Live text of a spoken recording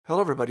Hello,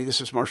 everybody. This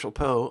is Marshall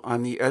Poe.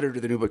 I'm the editor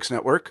of the New Books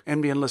Network.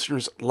 NBN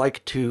listeners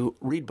like to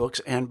read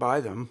books and buy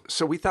them.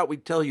 So we thought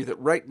we'd tell you that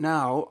right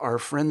now, our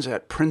friends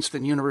at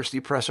Princeton University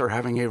Press are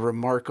having a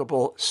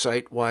remarkable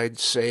site-wide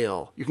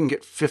sale. You can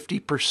get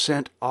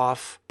 50%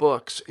 off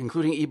books,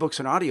 including ebooks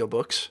and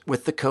audiobooks,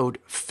 with the code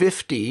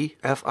 50,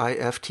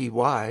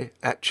 F-I-F-T-Y,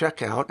 at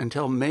checkout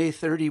until May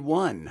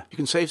 31. You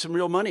can save some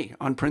real money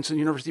on Princeton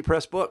University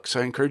Press books.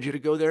 I encourage you to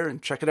go there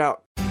and check it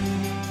out.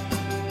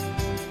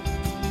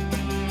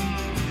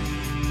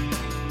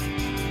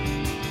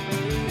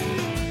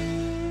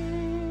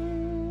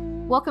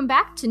 Welcome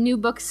back to New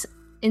Books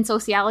in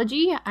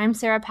Sociology. I'm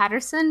Sarah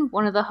Patterson,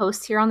 one of the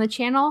hosts here on the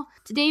channel.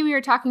 Today we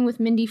are talking with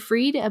Mindy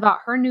Freed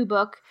about her new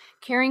book,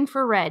 Caring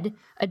for Red,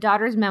 A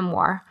Daughter's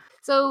Memoir.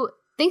 So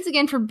thanks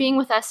again for being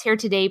with us here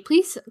today.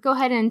 Please go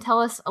ahead and tell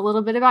us a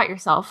little bit about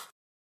yourself.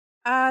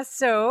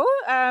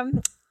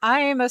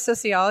 I am a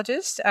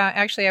sociologist.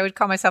 Actually, I would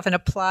call myself an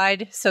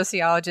applied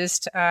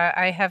sociologist.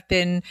 I have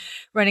been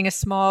running a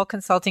small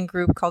consulting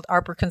group called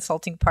Arbor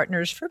Consulting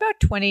Partners for about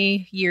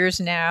 20 years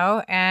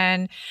now.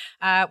 And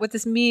what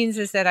this means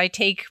is that I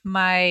take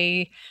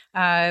my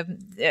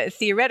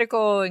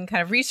theoretical and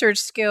kind of research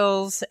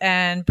skills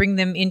and bring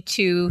them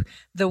into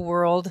the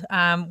world,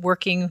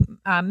 working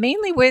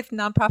mainly with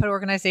nonprofit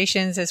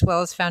organizations as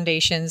well as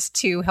foundations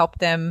to help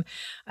them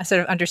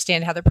sort of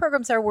understand how their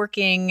programs are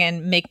working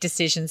and make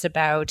decisions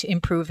about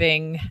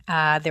improving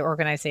their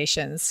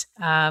organizations.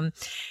 And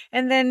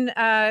then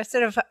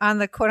sort of on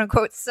the quote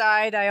unquote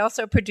side, I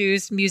also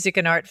produce music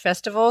and art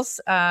festivals,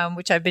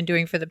 which I've been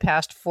doing for the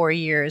past 4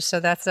 years. So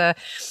that's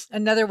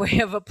another way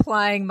of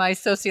applying my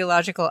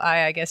sociological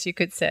eye, I guess you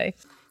could say.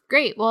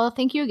 Great. Well,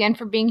 thank you again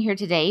for being here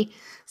today.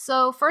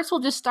 So first,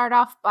 we'll just start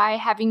off by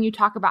having you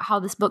talk about how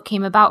this book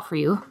came about for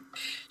you.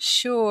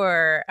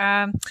 Sure.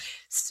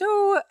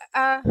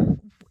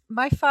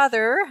 My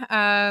father,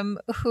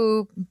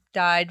 who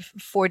died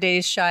 4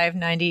 days shy of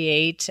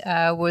 98,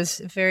 was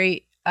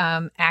very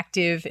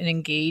active and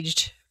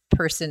engaged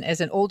person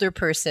as an older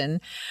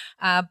person.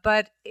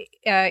 But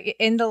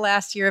in the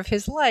last year of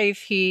his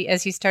life,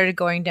 as he started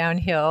going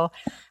downhill,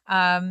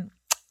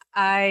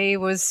 I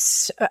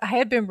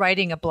had been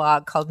writing a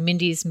blog called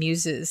Mindy's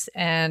Muses,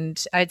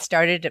 and I'd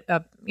started,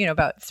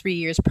 about 3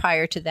 years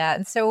prior to that.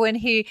 And so when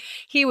he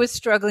was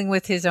struggling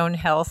with his own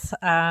health,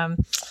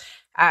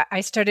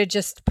 I started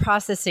just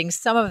processing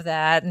some of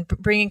that and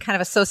bringing kind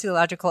of a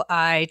sociological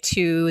eye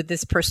to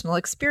this personal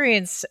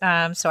experience.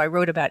 So I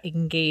wrote about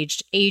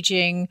engaged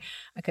aging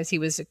because he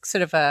was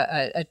sort of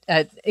a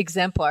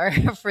exemplar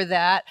for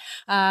that.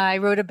 I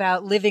wrote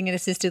about living in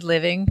assisted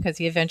living because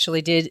he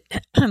eventually did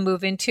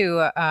move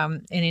into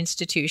an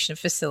institution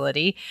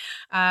facility.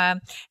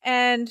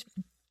 And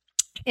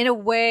in a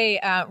way,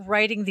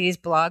 writing these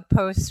blog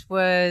posts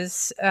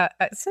was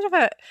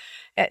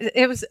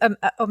it was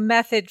a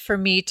method for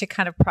me to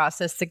kind of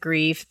process the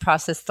grief,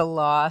 process the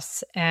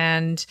loss.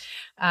 And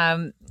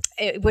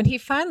when he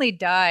finally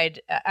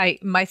died,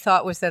 my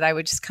thought was that I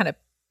would just kind of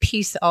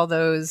piece all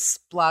those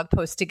blog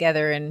posts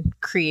together and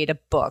create a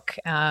book.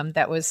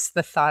 That was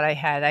the thought I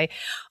had. I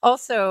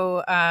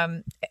also,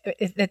 at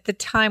the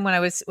time when I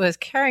was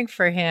caring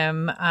for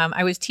him,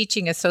 I was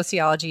teaching a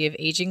sociology of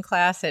aging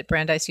class at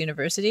Brandeis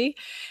University.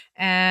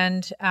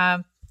 And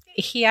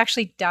he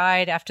actually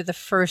died after the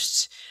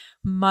first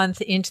month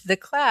into the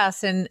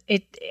class. And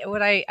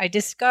what I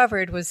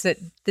discovered was that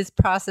this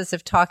process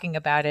of talking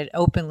about it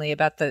openly,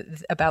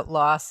 about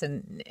loss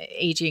and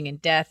aging and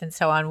death and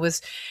so on,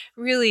 was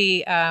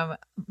really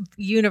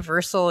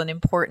universal and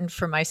important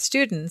for my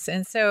students.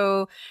 And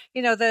so,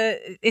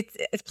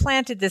 it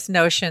planted this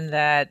notion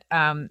that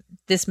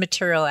this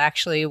material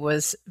actually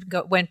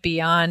went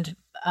beyond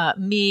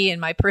me and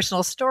my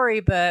personal story,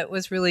 but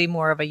was really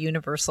more of a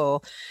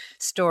universal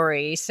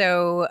story.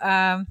 So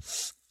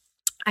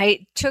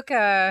I took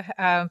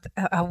a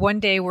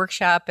one-day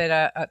workshop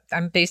at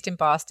I'm based in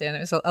Boston. It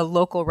was a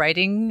local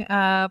writing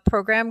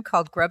program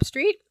called Grub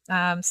Street.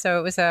 So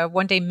it was a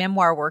one-day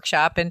memoir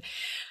workshop, and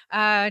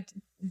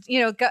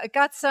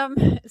got some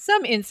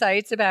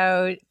insights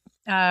about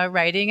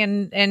writing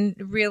and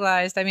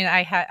realized,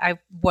 I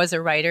was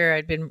a writer.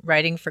 I'd been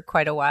writing for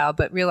quite a while,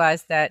 but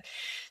realized that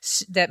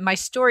my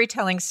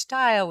storytelling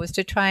style was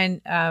to try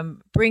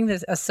and bring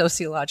a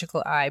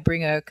sociological eye,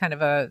 bring a kind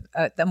of a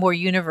more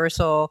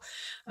universal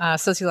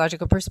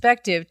sociological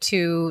perspective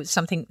to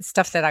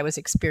stuff that I was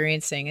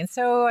experiencing. And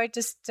so I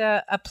just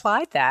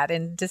applied that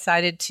and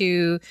decided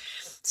to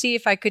see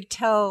if I could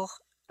tell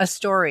a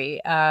story,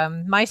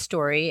 my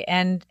story,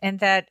 and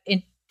that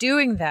in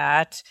doing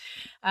that,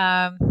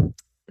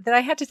 that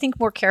I had to think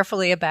more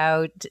carefully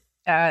about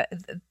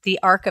the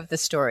arc of the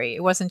story.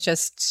 It wasn't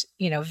just,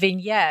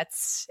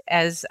 vignettes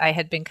as I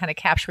had been kind of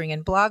capturing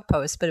in blog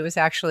posts, but it was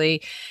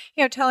actually,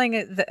 telling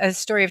a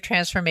story of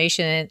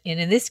transformation. And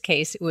in this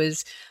case, it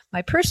was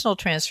my personal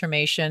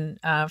transformation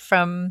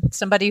from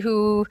somebody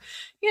who,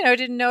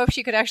 didn't know if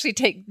she could actually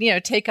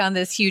take on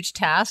this huge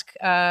task,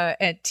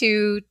 and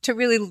to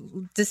really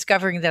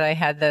discovering that I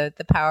had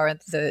the power and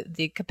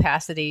the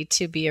capacity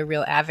to be a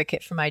real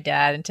advocate for my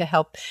dad and to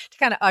help to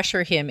kind of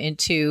usher him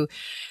into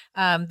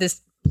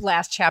this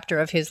last chapter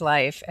of his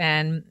life.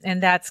 And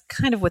that's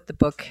kind of what the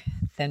book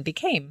then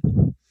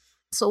became.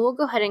 So we'll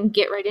go ahead and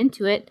get right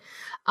into it.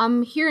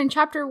 Here in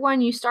chapter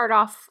 1, you start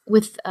off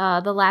with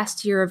the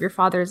last year of your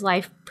father's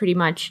life, pretty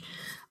much.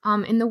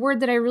 And the word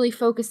that I really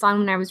focused on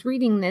when I was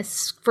reading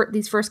these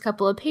first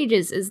couple of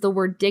pages is the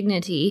word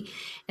dignity.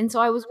 And so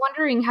I was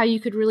wondering how you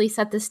could really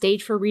set the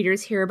stage for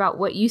readers here about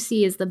what you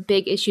see as the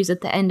big issues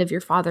at the end of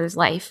your father's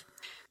life.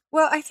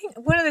 Well, I think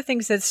one of the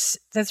things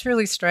that's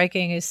really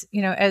striking is,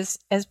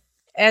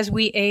 as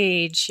we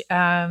age,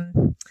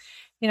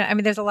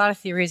 there's a lot of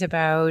theories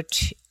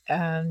about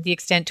the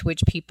extent to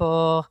which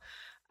people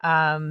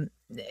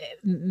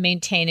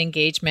maintain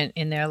engagement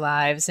in their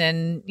lives.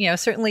 And,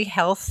 certainly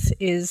health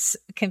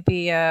can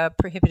be a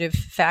prohibitive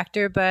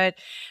factor, but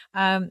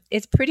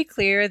it's pretty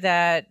clear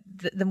that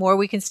the more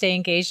we can stay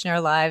engaged in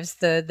our lives,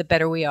 the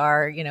better we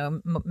are,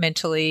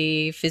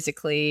 mentally,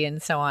 physically, and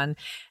so on.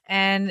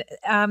 And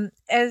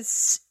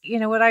as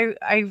what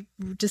I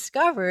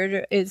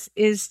discovered is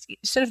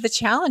sort of the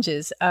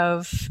challenges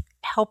of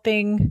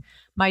helping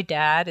my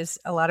dad, as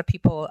a lot of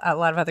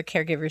other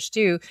caregivers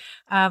do,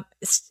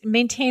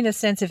 maintain a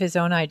sense of his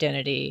own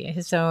identity,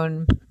 his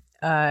own,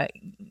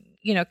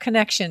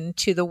 connection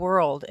to the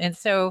world. And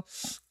so,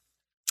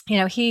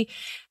 he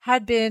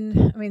had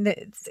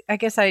been, I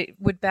guess I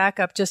would back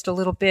up just a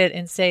little bit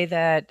and say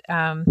that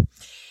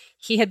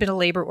he had been a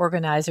labor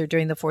organizer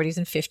during the 40s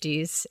and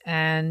 50s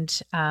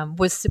and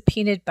was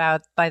subpoenaed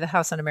by the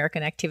House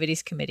Un-American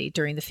Activities Committee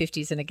during the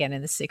 50s and again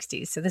in the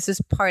 60s. So this is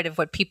part of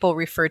what people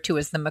refer to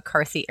as the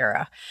McCarthy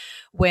era,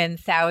 when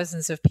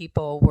thousands of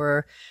people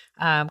were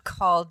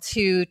called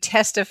to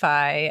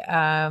testify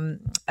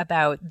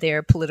about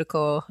their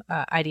political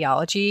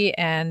ideology.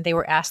 And they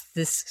were asked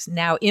this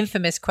now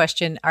infamous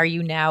question, are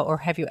you now or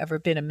have you ever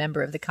been a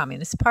member of the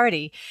Communist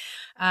Party?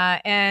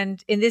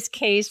 And in this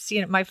case,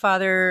 my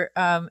father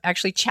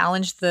actually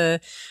challenged the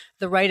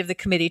right of the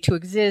committee to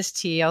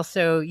exist. He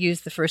also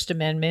used the First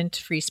Amendment,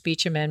 Free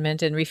Speech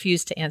Amendment, and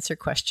refused to answer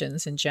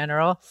questions in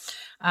general.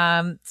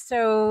 And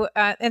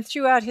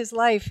throughout his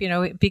life,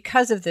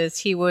 because of this,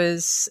 he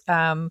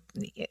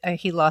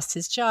lost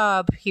his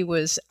job. He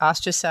was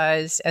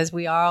ostracized, as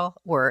we all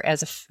were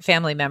as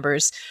family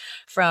members,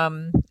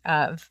 from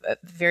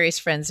various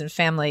friends and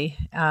family,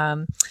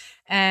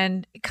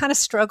 and kind of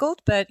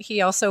struggled, but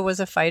he also was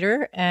a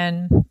fighter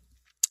and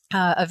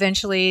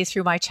eventually,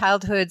 through my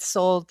childhood,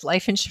 sold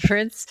life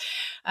insurance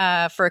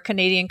for a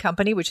Canadian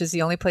company, which is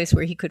the only place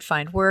where he could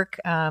find work.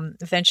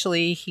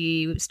 Eventually,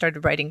 he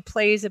started writing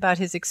plays about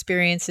his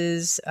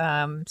experiences,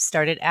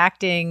 started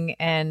acting,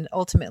 and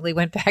ultimately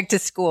went back to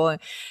school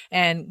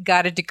and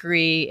got a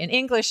degree in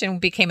English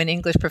and became an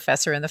English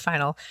professor in the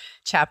final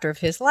chapter of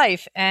his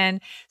life.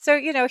 And so,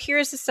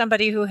 here's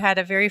somebody who had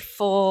a very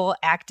full,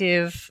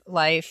 active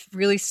life,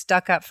 really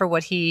stuck up for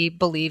what he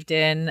believed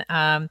in.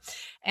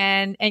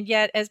 And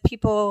yet, as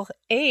people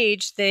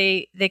age,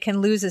 they can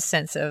lose a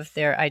sense of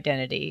their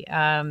identity.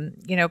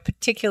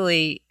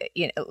 Particularly,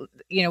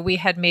 we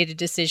had made a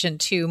decision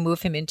to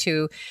move him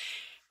into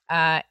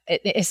an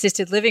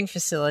assisted living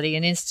facility,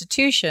 an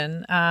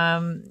institution,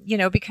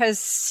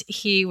 because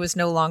he was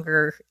no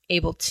longer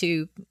able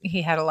to.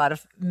 He had a lot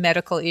of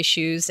medical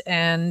issues,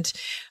 and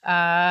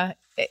there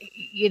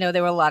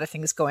were a lot of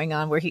things going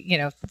on where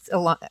he,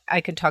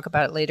 I can talk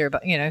about it later,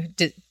 but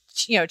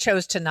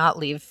chose to not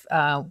leave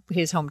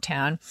his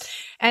hometown.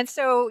 And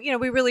so,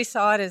 we really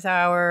saw it as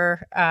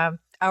our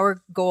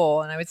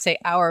goal, and I would say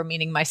our,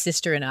 meaning my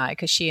sister and I,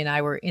 because she and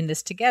I were in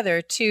this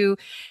together, to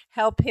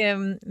help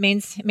him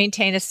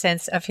maintain a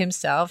sense of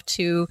himself,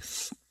 to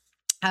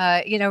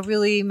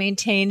really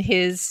maintain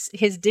his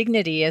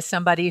dignity as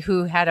somebody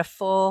who had a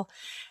full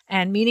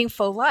and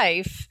meaningful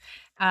life.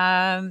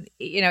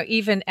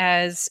 Even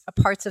as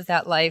parts of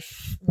that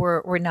life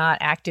were not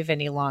active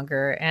any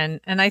longer.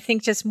 And I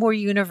think just more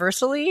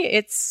universally,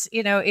 it's,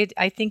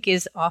 I think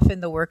is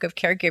often the work of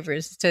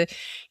caregivers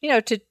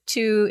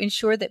to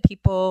ensure that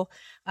people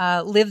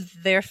live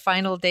their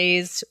final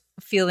days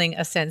feeling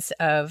a sense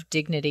of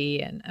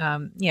dignity and,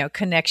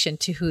 connection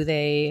to who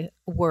they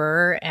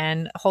were,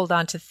 and hold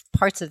on to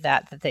parts of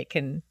that they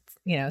can,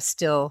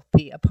 still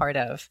be a part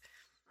of.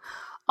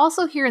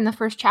 Also, here in the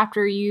first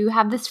chapter, you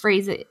have this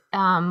phrase that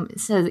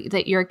says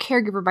that you're a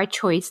caregiver by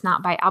choice,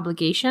 not by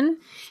obligation.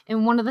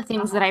 And one of the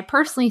things that I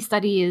personally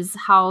study is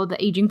how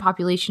the aging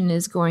population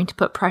is going to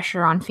put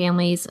pressure on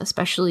families,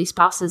 especially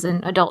spouses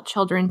and adult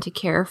children, to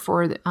care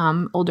for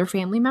older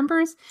family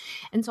members.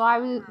 And so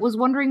I was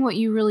wondering what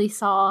you really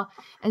saw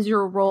as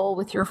your role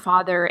with your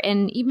father,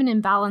 and even in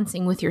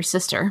balancing with your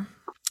sister.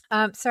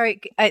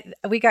 Sorry,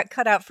 we got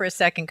cut out for a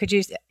second. Could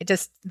you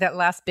just, that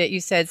last bit, you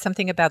said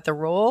something about the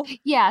role?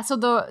 Yeah. So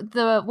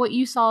the what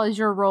you saw as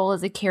your role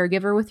as a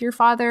caregiver with your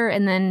father,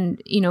 and then,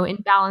 in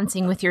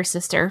balancing with your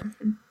sister.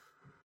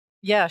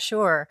 Yeah,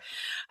 sure.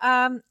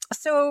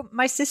 So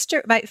my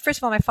sister, first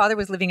of all, my father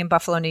was living in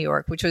Buffalo, New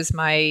York, which was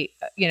my,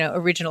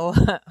 original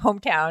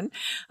hometown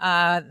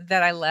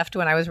that I left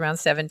when I was around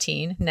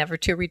 17, never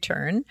to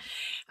return.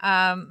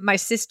 My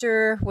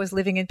sister was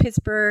living in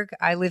Pittsburgh.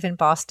 I live in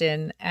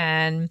Boston,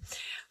 and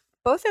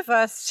both of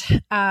us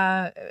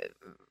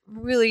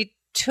really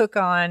took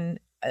on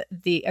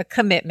a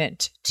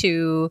commitment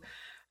to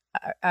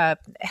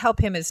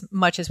help him as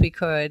much as we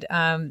could.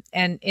 And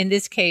in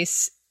this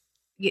case,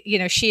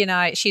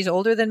 she's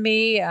older than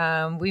me.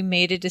 We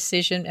made a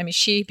decision. I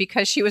mean,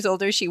 because she was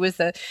older, she was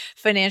the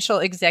financial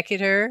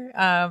executor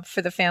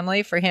for the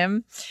family, for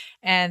him.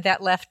 And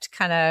that left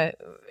kind of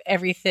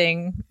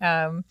everything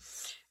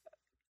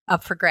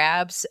up for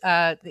grabs.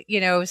 I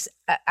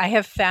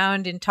have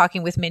found in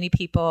talking with many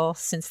people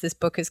since this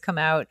book has come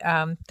out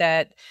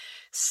that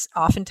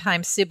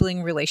oftentimes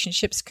sibling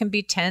relationships can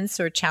be tense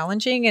or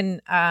challenging.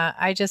 And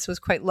I just was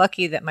quite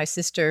lucky that my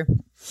sister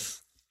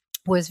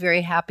was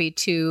very happy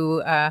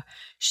to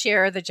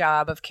share the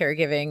job of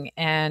caregiving,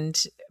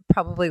 and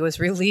probably was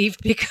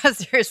relieved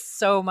because there's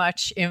so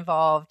much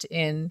involved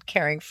in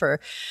caring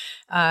for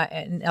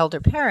an elder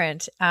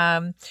parent.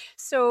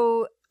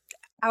 So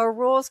our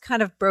roles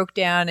kind of broke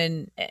down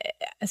and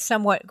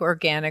somewhat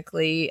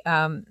organically.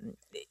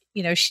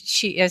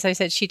 She, as I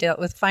said, she dealt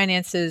with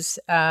finances.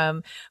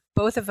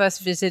 Both of us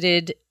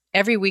visited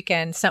every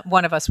weekend.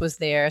 One of us was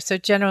there. So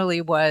it generally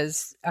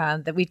was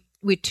that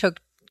we took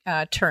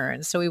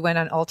turns. So we went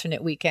on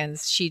alternate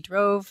weekends. She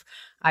drove,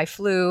 I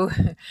flew,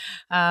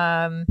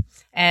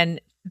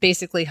 and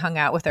basically hung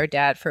out with our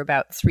dad for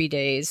about 3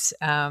 days.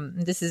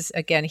 This is,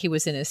 again, he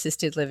was in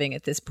assisted living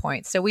at this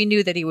point. So we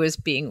knew that he was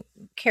being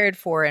cared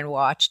for and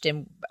watched.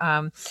 And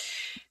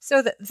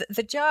so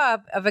the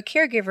job of a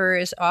caregiver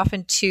is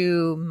often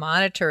to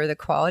monitor the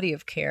quality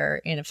of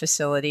care in a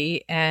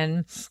facility.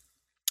 And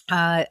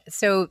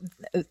so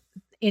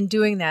in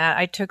doing that,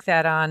 I took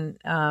that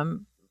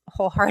on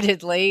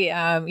wholeheartedly,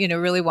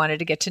 really wanted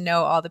to get to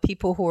know all the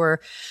people who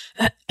were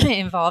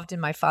involved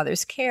in my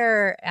father's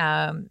care,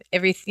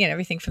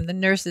 everything from the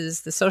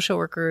nurses, the social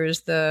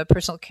workers, the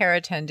personal care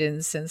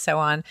attendants, and so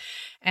on.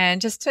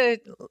 And just to,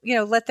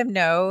 let them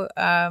know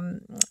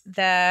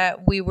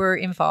that we were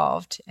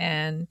involved,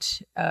 and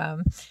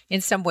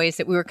in some ways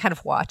that we were kind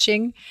of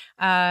watching.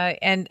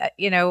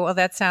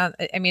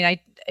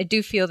 I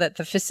do feel that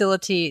the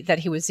facility that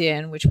he was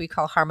in, which we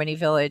call Harmony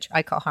Village,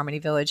 I call Harmony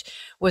Village,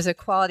 was a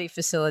quality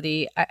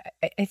facility.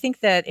 I think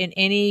that in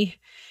any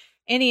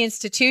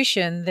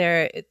institution,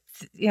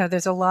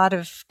 there's a lot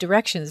of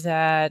directions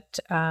that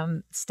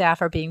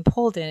staff are being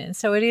pulled in, and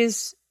so it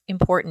is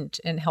important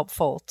and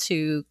helpful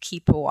to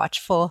keep a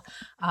watchful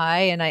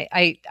eye. And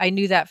I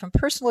knew that from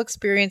personal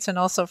experience, and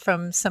also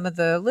from some of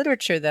the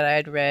literature that I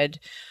had read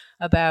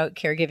about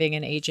caregiving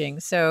and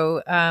aging.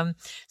 So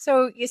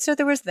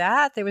there was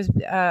that. There was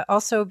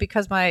also,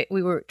 because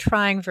we were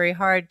trying very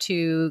hard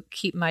to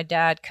keep my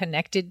dad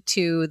connected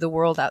to the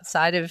world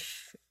outside of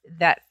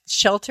that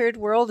sheltered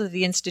world of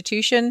the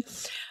institution.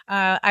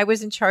 I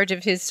was in charge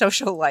of his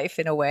social life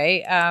in a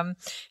way.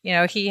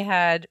 He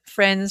had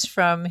friends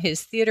from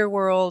his theater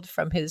world,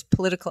 from his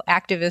political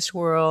activist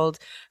world,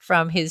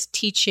 from his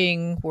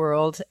teaching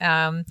world.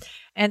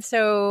 And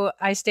so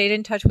I stayed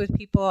in touch with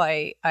people.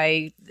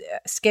 I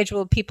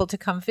scheduled people to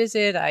come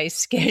visit. I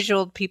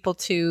scheduled people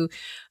to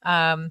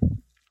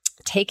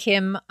take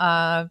him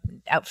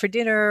out for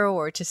dinner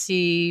or to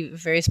see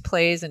various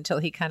plays until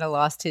he kind of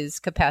lost his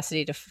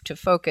capacity to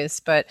focus.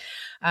 But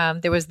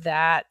there was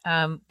that.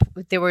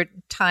 There were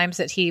times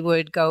that he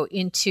would go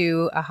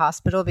into a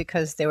hospital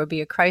because there would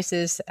be a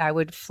crisis. I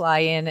would fly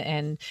in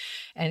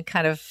and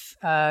kind of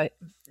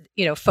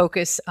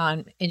focus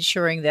on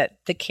ensuring that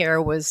the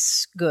care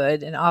was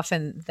good. And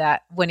often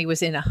that when he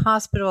was in a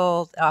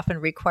hospital, often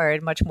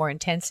required much more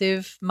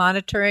intensive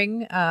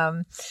monitoring.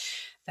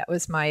 That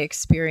was my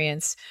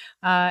experience.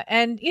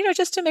 And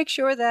just to make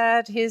sure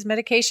that his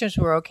medications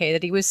were okay,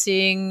 that he was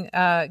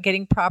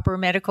getting proper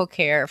medical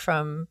care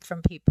from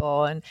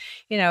people. And,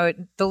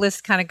 the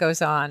list kind of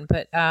goes on.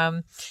 But,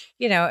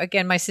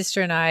 again, my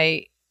sister and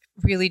I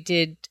really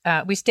did,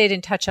 we stayed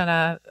in touch on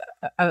a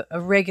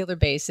regular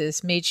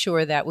basis, made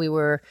sure that we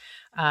were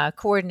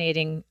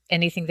coordinating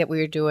anything that we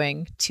were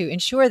doing to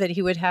ensure that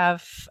he would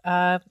have,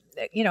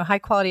 high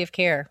quality of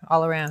care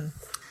all around.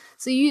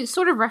 So you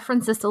sort of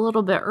referenced this a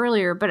little bit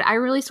earlier, but I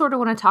really sort of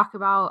want to talk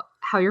about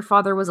how your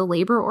father was a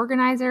labor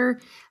organizer,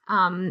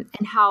 and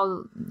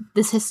how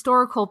this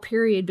historical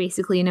period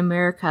basically in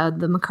America,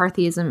 the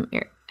McCarthyism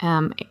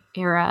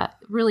era,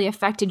 really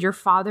affected your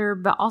father,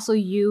 but also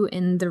you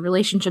and the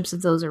relationships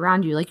of those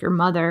around you, like your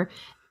mother.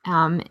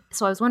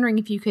 So I was wondering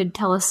if you could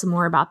tell us some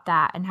more about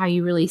that and how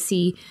you really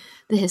see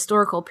the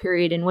historical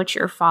period in which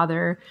your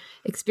father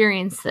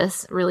experienced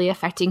this really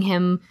affecting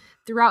him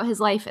throughout his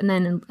life and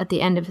then at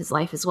the end of his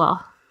life as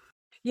well.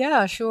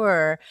 Yeah,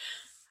 sure.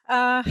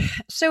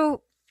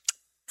 So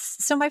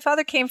my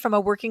father came from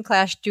a working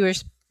class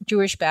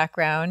Jewish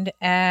background,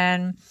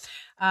 and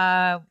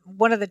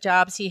one of the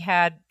jobs he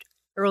had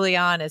early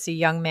on as a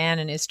young man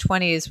in his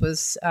 20s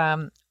was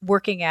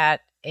working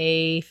at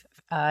a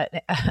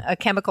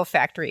chemical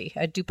factory,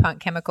 a DuPont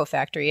chemical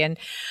factory. And,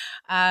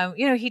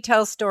 he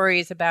tells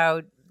stories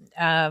about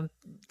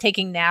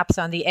taking naps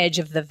on the edge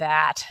of the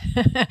vat.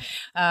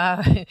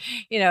 I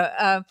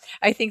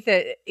think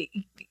that,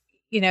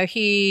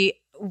 he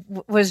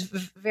was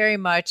very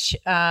much,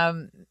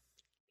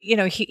 he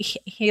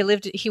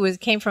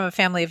came from a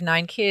family of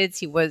 9 kids.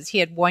 He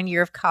had 1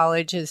 year of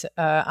college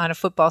on a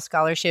football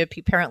scholarship.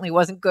 He apparently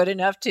wasn't good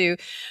enough to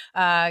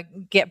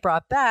get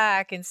brought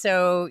back. And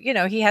so,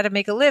 he had to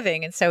make a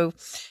living. And so,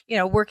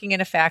 working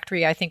in a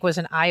factory, I think, was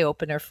an eye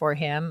opener for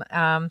him.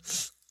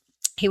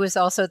 He was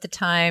also at the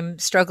time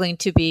struggling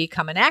to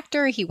become an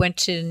actor. He went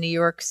to New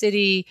York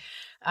City,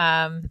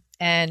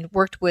 and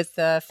worked with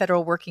the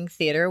Federal Working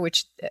Theater,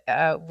 which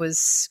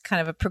was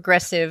kind of a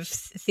progressive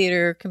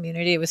theater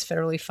community. It was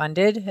federally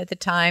funded at the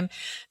time.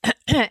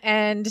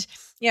 And,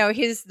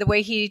 the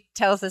way he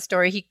tells the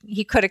story,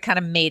 he could have kind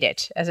of made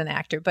it as an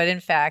actor. But in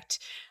fact,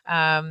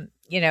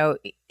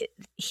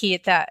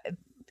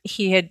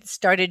 he had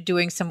started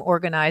doing some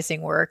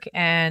organizing work,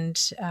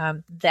 and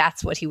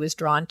that's what he was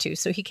drawn to.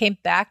 So he came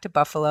back to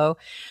Buffalo,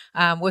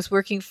 was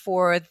working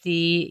for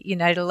the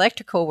United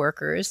Electrical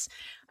Workers.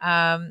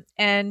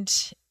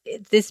 And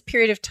this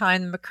period of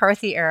time, the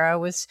McCarthy era,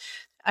 was,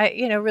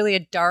 really a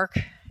dark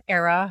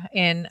era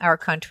in our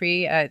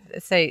country.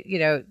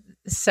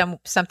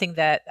 Something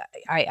that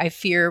I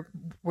fear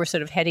we're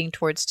sort of heading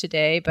towards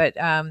today. But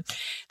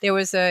there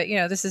was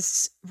this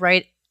is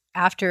right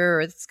after,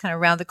 or it's kind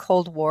of around the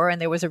Cold War,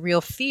 and there was a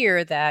real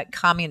fear that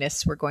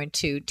communists were going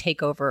to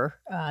take over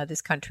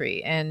this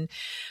country. And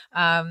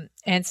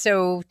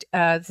so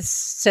the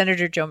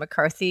Senator Joe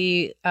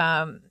McCarthy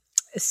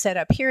set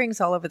up hearings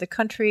all over the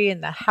country,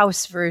 and the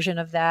House version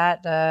of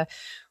that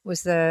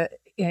was the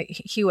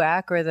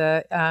HUAC, or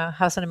the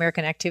House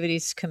Un-American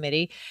Activities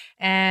Committee,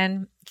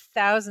 and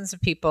thousands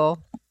of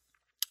people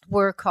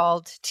were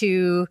called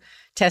to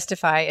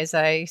testify, as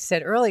I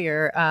said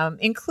earlier,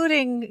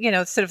 including,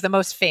 sort of the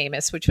most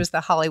famous, which was the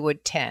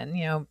Hollywood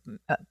 10.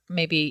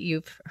 Maybe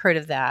you've heard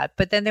of that.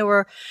 But then there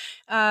were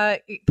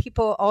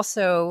people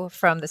also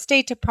from the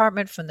State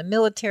Department, from the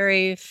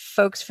military,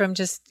 folks from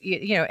just,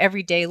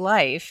 everyday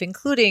life,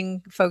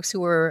 including folks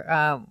who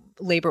were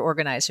labor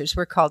organizers,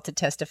 were called to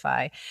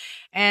testify.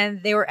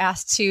 And they were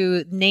asked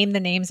to name the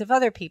names of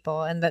other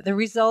people. And the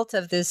result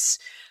of this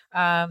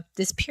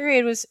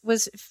period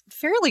was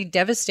fairly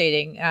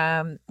devastating.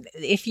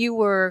 If you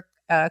were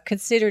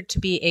considered to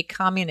be a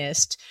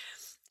communist,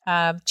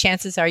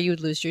 chances are you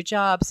would lose your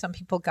job. Some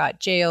people got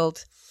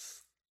jailed.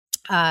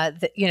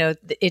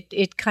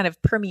 It kind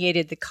of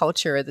permeated the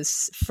culture,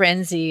 this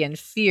frenzy and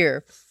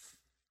fear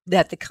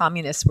that the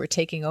communists were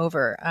taking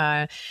over.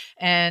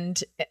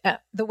 And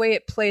the way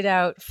it played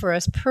out for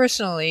us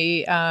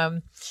personally,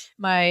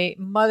 my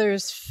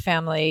mother's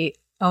family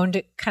owned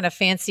a kind of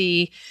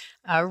fancy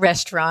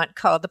restaurant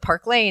called the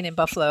Park Lane in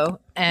Buffalo.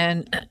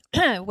 And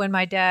when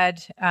my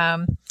dad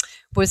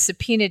was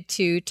subpoenaed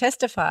to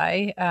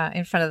testify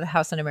in front of the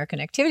House Un-American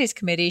Activities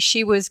Committee,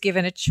 she was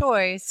given a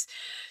choice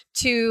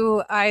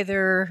to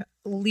either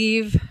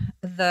leave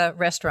the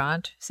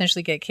restaurant,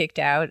 essentially get kicked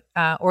out,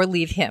 or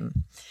leave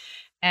him.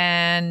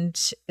 And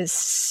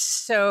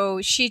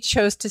so she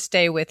chose to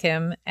stay with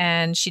him,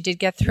 and she did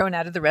get thrown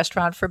out of the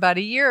restaurant for about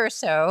a year or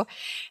so.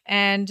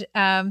 And,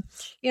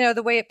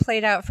 the way it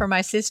played out for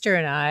my sister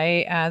and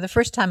I, the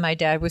first time my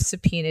dad was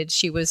subpoenaed,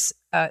 she was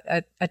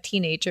a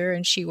teenager,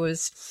 and she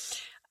was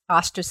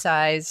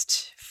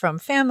ostracized from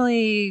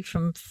family,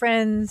 from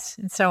friends,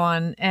 and so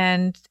on.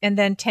 And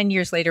then 10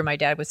 years later, my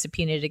dad was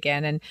subpoenaed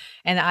again.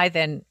 And I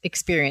then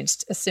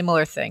experienced a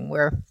similar thing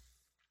where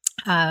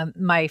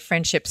my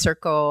friendship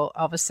circle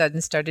all of a sudden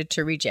started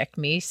to reject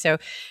me. So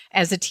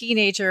as a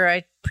teenager,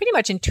 I pretty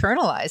much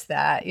internalized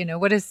that.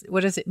 What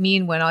does it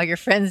mean when all your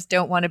friends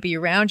don't want to be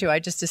around you? I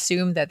just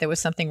assumed that there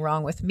was something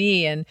wrong with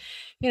me. And,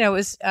 it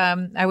was,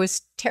 I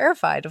was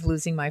terrified of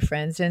losing my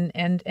friends, and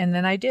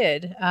then I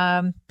did.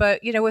 But,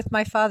 with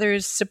my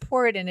father's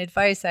support and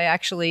advice, I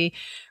actually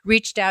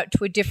reached out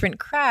to a different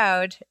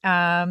crowd.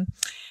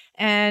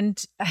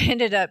 And I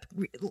ended up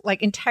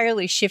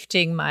entirely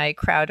shifting my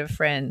crowd of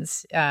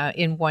friends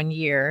in 1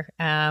 year.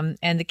 And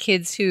the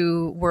kids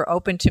who were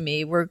open to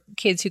me were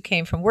kids who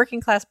came from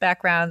working class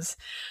backgrounds,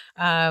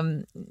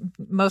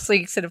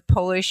 mostly sort of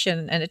Polish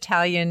and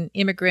Italian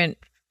immigrant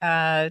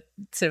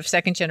sort of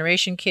second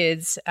generation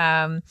kids.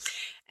 And,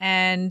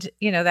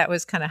 that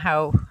was kind of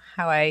how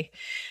I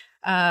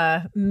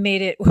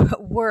made it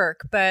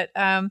work. But,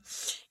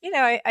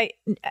 I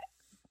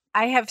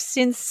have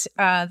since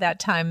that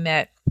time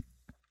met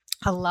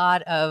a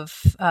lot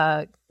of,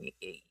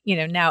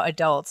 now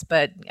adults,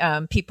 but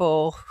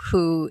people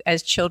who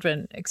as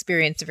children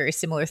experienced a very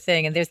similar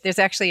thing. And there's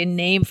actually a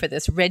name for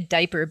this, red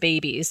diaper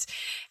babies.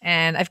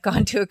 And I've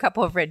gone to a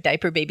couple of red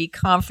diaper baby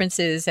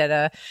conferences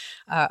at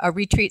a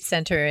retreat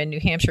center in New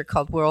Hampshire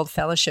called World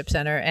Fellowship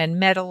Center, and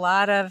met a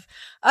lot of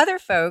other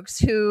folks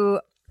who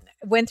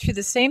went through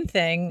the same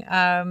thing.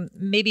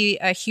 Maybe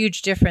a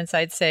huge difference,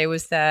 I'd say,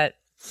 was that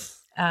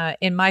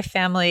in my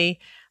family,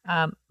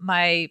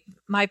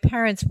 my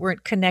parents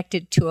weren't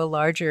connected to a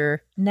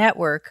larger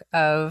network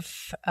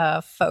of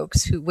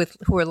folks who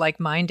were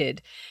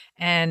like-minded,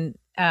 and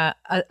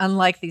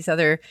unlike these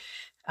other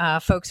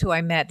folks who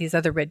I met, these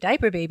other red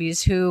diaper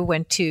babies who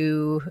went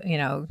to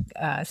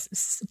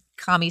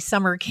commie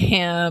summer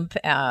camp,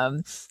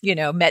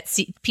 met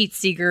Pete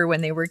Seeger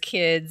when they were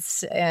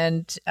kids,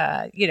 and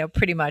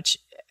pretty much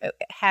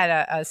had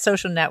a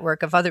social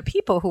network of other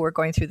people who were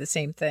going through the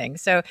same thing.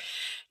 So,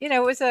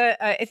 it was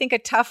I think a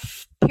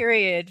tough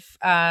period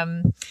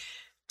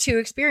to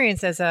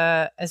experience as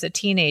a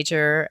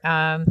teenager,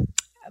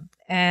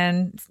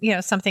 and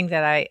something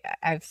that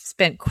I've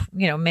spent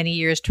many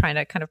years trying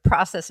to kind of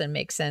process and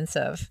make sense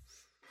of.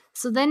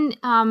 So then,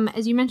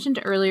 as you mentioned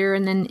earlier,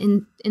 and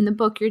then in the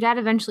book, your dad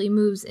eventually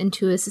moves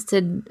into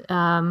assisted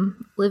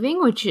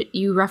living, which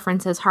you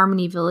reference as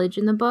Harmony Village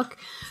in the book.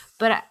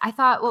 But I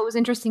thought what was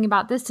interesting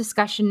about this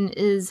discussion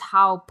is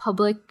how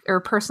public or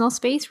personal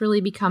space really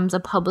becomes a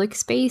public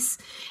space,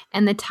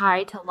 and the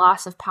tie to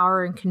loss of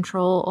power and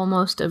control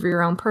almost of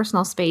your own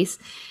personal space.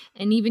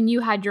 And even you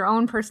had your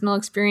own personal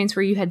experience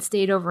where you had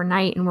stayed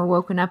overnight and were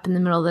woken up in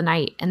the middle of the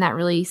night. And that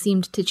really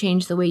seemed to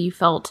change the way you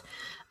felt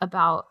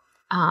about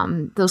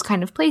those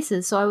kind of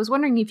places. So I was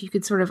wondering if you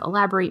could sort of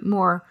elaborate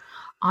more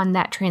on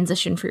that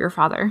transition for your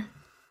father.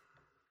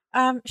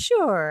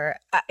 Sure.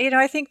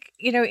 I think,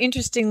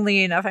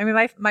 interestingly enough, I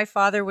mean, my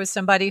father was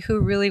somebody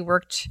who really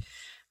worked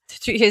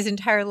through his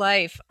entire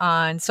life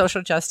on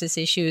social justice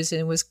issues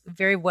and was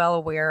very well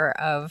aware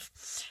of,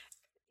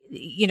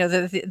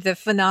 the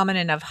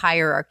phenomenon of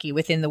hierarchy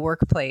within the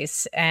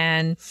workplace.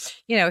 And,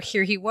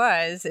 here he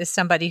was as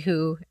somebody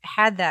who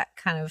had that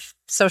kind of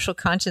social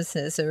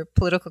consciousness or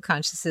political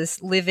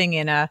consciousness living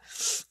in an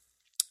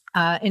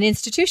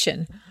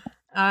institution.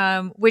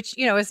 Which,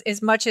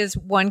 as much as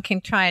one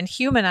can try and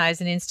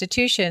humanize an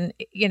institution,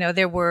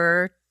 there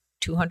were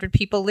 200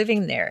 people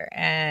living there,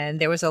 and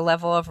there was a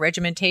level of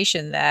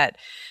regimentation that,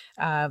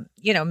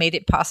 made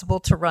it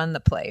possible to run the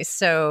place.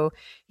 So,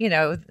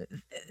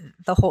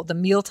 the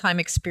mealtime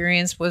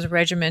experience was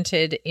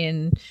regimented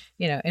in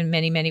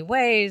many, many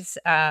ways.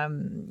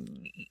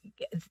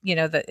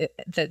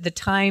 The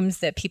times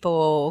that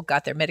people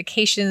got their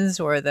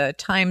medications or the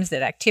times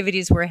that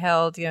activities were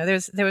held,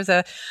 there was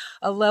a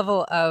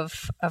level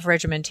of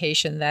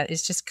regimentation that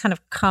is just kind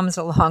of comes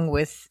along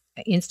with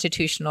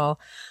institutional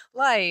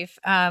life.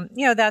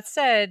 That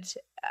said,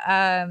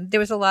 there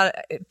was a lot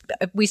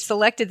we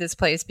selected this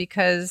place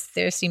because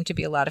there seemed to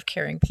be a lot of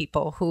caring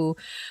people who,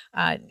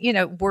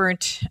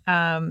 weren't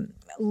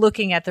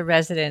looking at the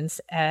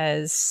residents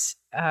as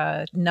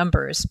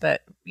numbers,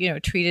 but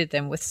treated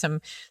them with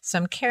some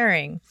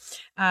caring.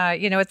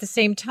 At the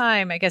same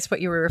time, I guess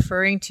what you were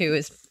referring to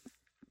is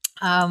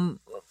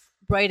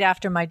right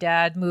after my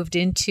dad moved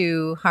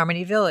into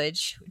Harmony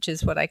Village, which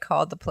is what I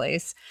called the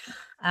place,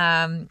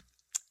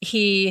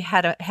 he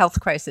had a health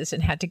crisis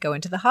and had to go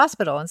into the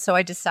hospital. And so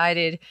I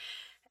decided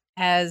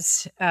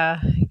I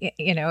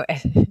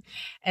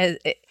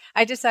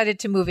decided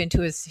to move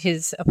into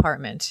his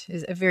apartment.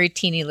 It's a very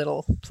teeny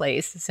little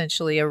place,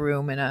 essentially a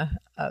room and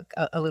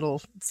a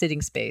little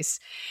sitting space.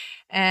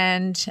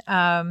 And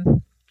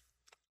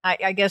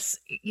I guess,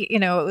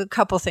 a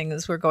couple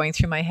things were going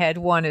through my head.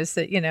 One is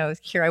that,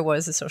 here I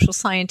was, a social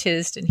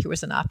scientist, and here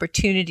was an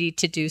opportunity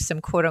to do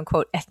some quote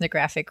unquote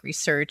ethnographic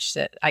research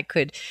that I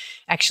could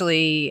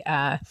actually,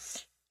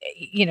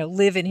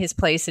 live in his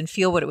place and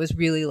feel what it was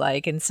really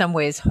like, in some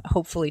ways,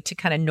 hopefully to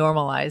kind of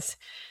normalize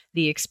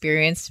the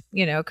experience,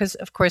 because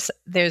of course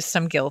there's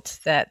some guilt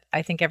that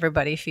I think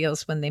everybody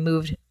feels when they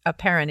moved a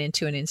parent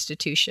into an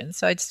institution.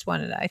 So I just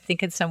wanted to, I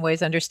think in some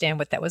ways, understand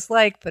what that was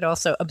like, but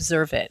also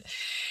observe it.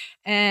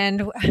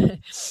 And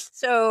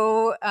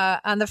so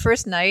on the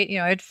first night,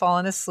 I'd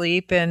fallen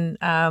asleep and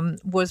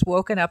was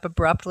woken up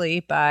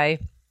abruptly by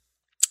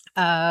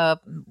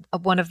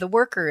one of the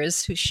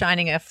workers who's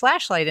shining a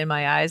flashlight in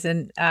my eyes.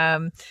 And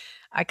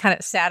I kind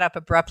of sat up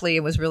abruptly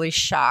and was really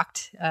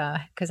shocked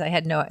because I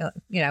had I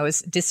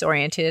was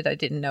disoriented. I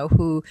didn't know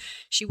who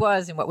she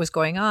was and what was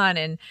going on.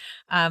 And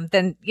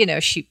then,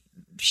 what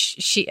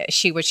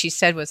she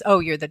said was, "Oh,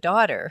 you're the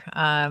daughter."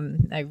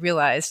 I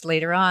realized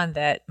later on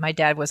that my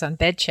dad was on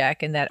bed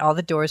check and that all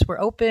the doors were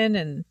open,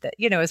 and that,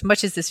 as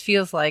much as this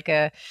feels like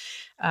a,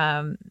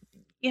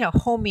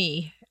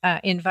 homey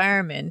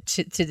environment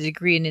to the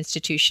degree an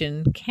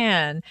institution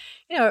can,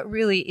 it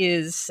really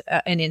is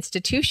an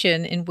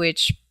institution in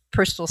which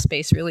personal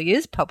space really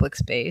is public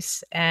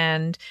space.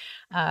 And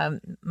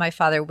my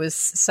father was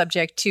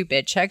subject to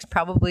bed checks,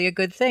 probably a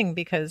good thing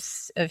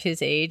because of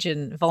his age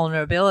and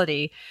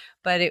vulnerability.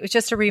 but it was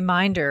just a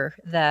reminder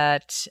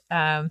that,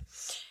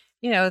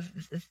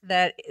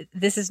 that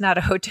this is not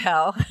a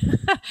hotel,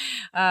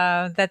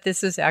 that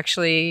this is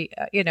actually,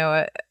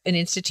 an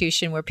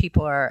institution where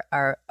people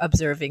are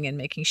observing and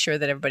making sure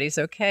that everybody's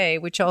okay,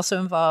 which also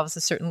involves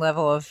a certain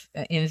level of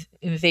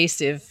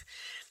invasive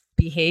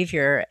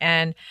behavior.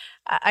 And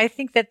I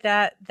think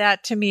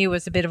that to me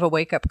was a bit of a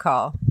wake up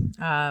call,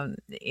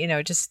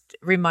 just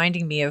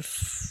reminding me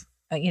of,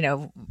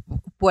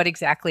 what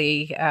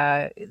exactly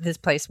this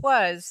place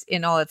was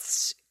in all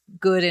its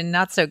good and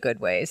not so good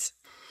ways.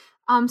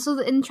 So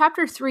in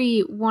chapter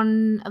 3,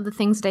 one of the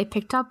things that I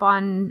picked up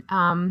on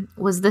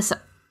was this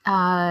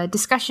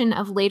discussion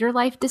of later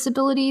life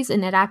disabilities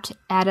and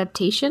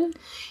adaptation.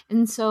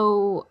 And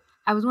so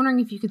I was wondering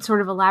if you could sort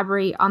of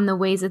elaborate on the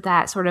ways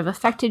that sort of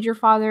affected your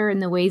father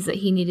and the ways that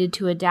he needed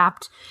to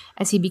adapt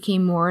as he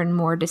became more and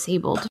more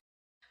disabled.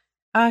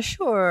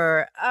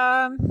 Sure.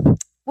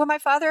 Well, my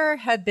father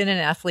had been an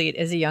athlete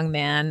as a young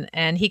man,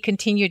 and he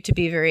continued to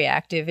be very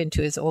active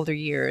into his older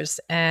years.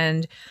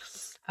 And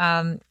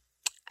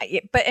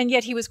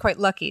yet he was quite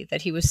lucky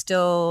that he was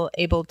still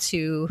able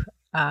to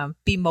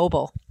be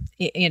mobile.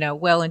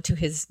 Well into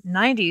his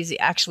 90s, he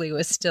actually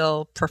was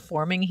still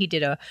performing. He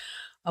did a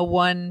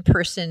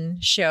one-person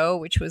show,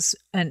 which was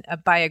an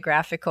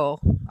autobiographical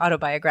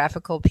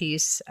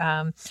piece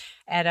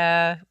at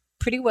a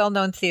pretty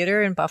well-known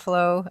theater in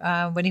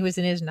Buffalo when he was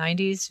in his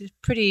 90s. It was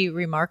pretty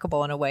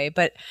remarkable in a way.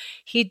 But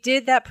he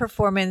did that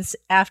performance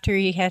after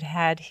he had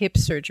had hip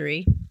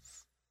surgery,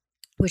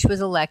 which was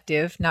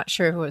elective. Not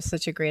sure if it was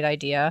such a great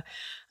idea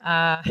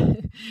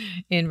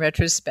in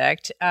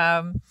retrospect.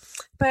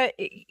 But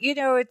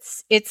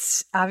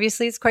it's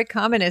obviously it's quite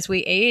common as we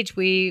age.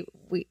 We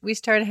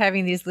start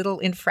having these little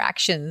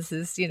infractions,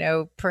 as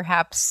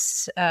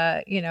perhaps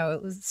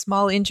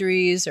small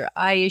injuries or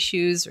eye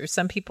issues, or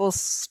some people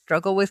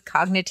struggle with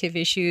cognitive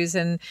issues,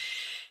 and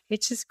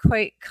it's just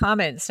quite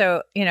common.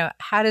 So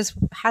how does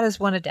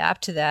one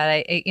adapt to that?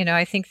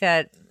 I think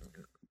that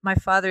my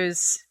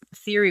father's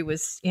theory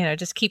was,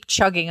 just keep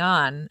chugging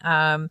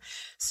on.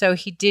 So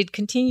he did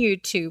continue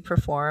to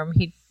perform.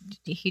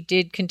 He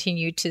did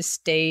continue to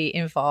stay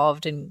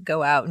involved and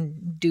go out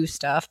and do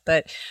stuff.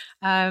 But,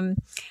 I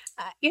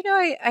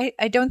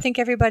don't think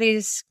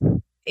everybody's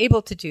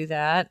able to do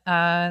that.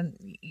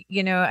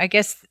 I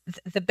guess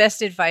the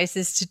best advice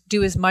is to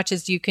do as much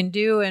as you can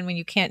do. And when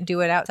you can't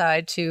do it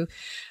outside, to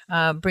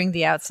bring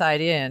the outside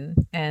in.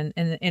 And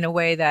in a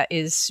way that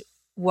is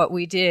what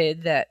we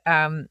did, that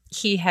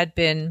he had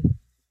been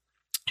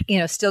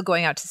still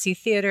going out to see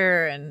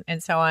theater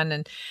and so on.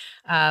 And,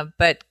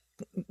 but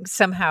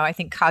somehow I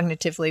think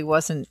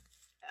cognitively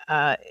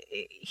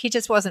he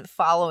just wasn't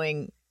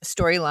following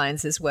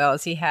storylines as well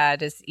as he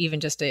had as even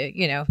just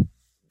in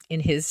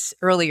his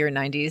earlier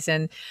 90s.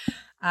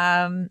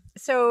 And,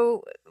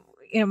 so,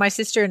 my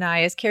sister and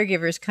I as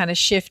caregivers kind of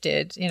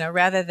shifted,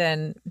 rather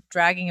than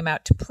dragging him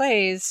out to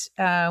plays,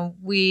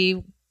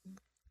 we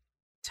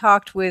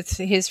talked with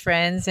his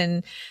friends,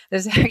 and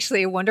there's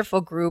actually a wonderful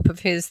group of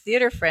his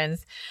theater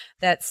friends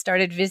that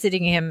started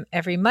visiting him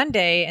every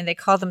Monday, and they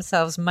called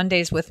themselves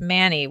Mondays with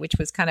Manny, which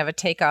was kind of a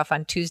takeoff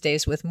on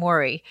Tuesdays with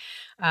Maury.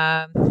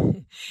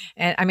 And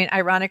I mean,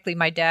 ironically,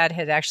 my dad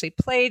had actually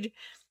played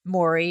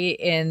Maury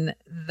in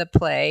the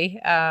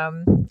play,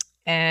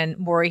 and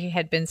Maury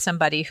had been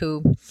somebody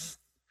who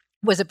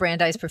was a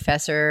Brandeis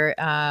professor.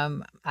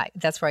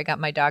 That's where I got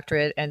my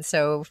doctorate. And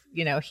so,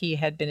 he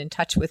had been in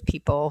touch with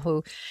people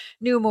who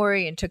knew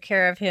Maury and took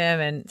care of him.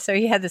 And so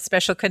he had this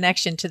special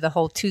connection to the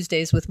whole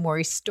Tuesdays with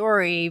Maury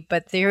story.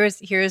 But here's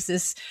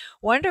this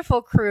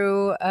wonderful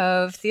crew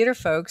of theater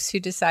folks who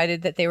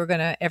decided that they were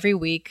going to every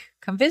week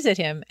come visit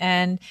him.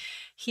 And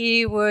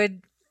he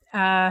would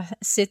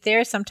sit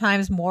there,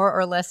 sometimes more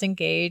or less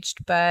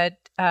engaged, but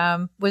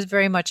was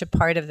very much a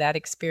part of that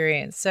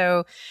experience.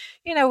 So,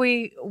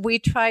 we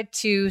tried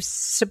to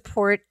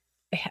support,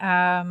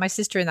 my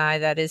sister and I,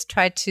 that is,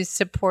 tried to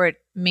support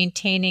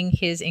maintaining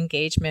his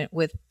engagement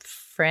with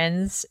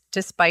friends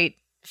despite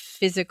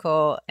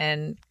physical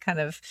and kind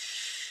of,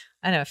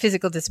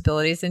 physical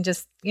disabilities and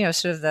just,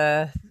 sort of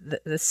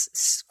the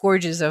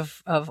scourges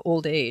of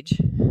old age.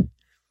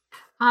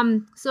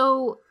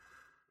 So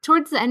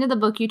towards the end of the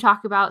book, you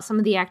talk about some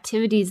of the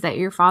activities that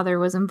your father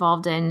was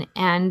involved in.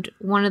 And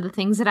one of the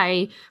things that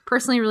I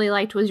personally really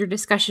liked was your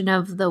discussion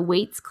of the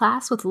weights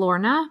class with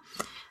Lorna.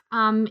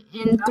 And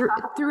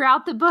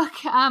throughout the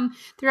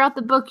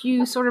book,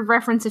 you sort of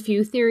reference a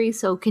few theories.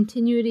 So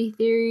continuity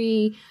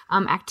theory,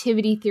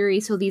 activity theory.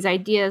 So these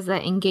ideas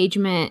that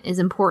engagement is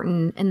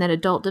important and that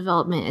adult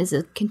development is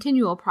a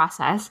continual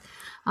process.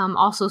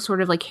 Also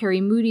sort of like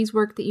Harry Moody's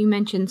work that you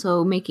mentioned.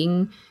 So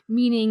making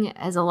meaning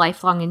as a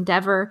lifelong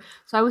endeavor.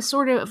 So I was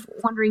sort of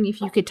wondering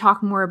if you could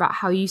talk more about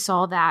how you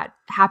saw that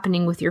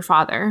happening with your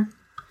father.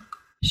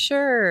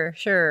 Sure.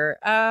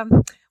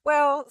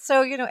 Well,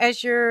 so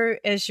as you're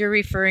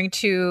referring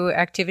to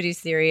activities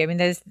theory, I mean,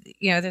 there's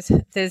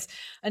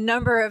a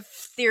number of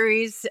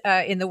theories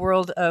in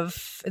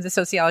the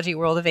sociology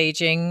world of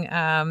aging,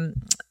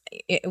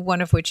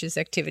 one of which is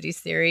activities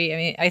theory. I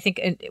mean, I think,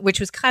 which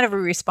was kind of a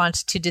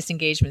response to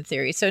disengagement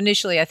theory. So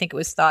initially, I think it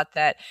was thought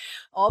that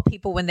all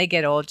people, when they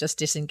get old, just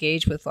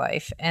disengage with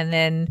life. And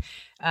then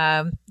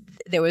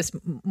there was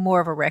more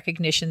of a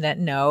recognition that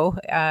no,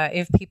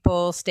 if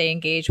people stay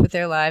engaged with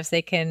their lives,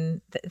 they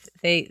kind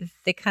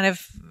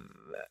of,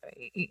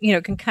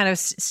 can kind of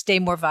stay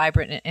more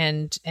vibrant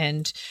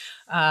and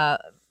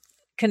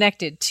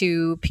connected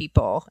to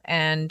people.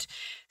 And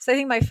so I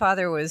think my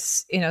father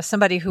was,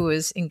 somebody who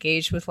was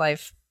engaged with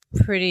life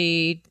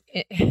pretty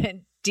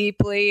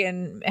deeply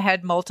and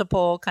had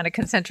multiple kind of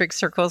concentric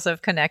circles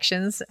of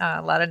connections,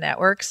 a lot of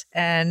networks.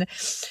 And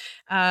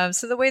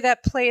so the way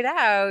that played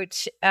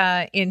out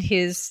in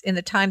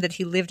the time that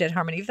he lived at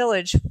Harmony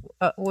Village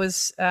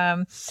was,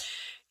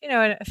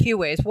 in a few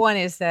ways. One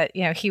is that,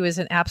 he was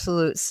an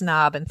absolute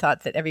snob and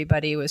thought that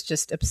everybody was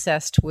just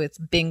obsessed with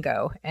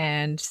bingo.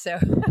 And so,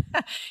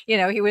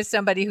 he was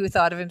somebody who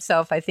thought of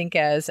himself, I think,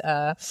 as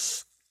an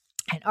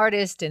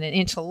artist and an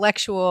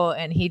intellectual,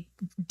 and he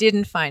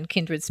didn't find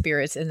kindred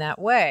spirits in that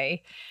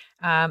way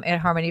at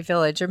Harmony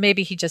Village. Or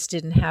maybe he just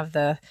didn't have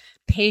the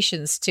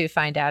patience to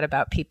find out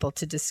about people,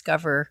 to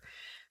discover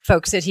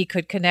folks that he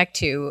could connect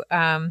to.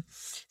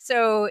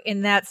 So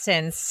in that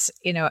sense,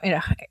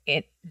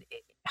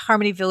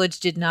 Harmony Village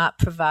did not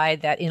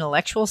provide that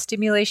intellectual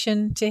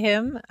stimulation to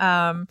him.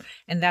 And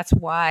that's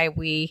why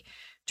we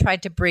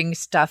tried to bring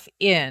stuff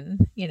in,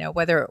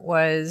 whether it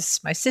was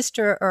my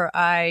sister or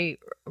I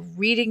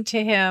reading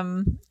to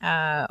him,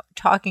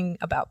 talking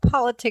about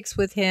politics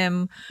with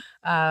him,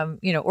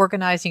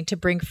 organizing to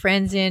bring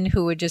friends in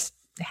who would just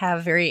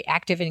have very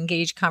active and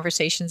engaged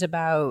conversations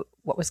about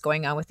what was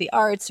going on with the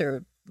arts,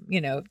 or,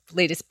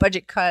 latest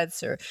budget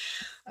cuts, or,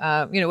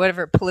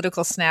 whatever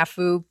political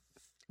snafu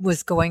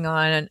was going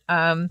on.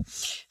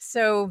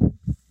 So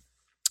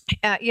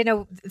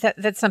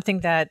that's something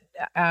that,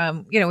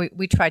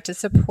 we tried to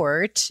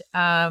support.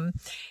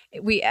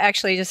 We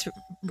actually just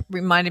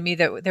reminded me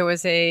that there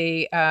was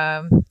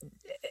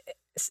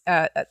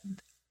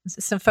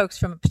some folks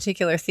from a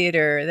particular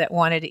theater that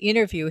wanted to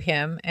interview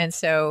him. And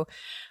so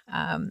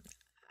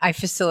I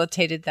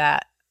facilitated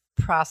that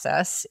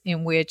process,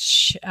 in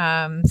which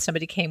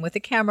somebody came with a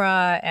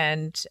camera,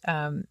 and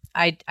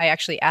I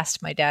actually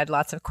asked my dad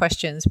lots of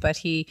questions, but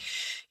he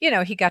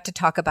got to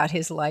talk about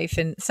his life.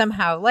 And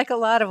somehow, like a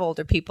lot of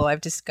older people,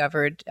 I've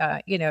discovered,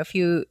 if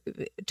you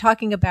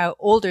talking about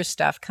older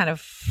stuff kind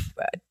of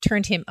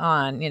turned him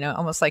on,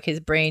 almost like his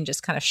brain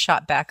just kind of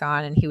shot back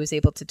on, and he was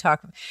able to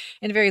talk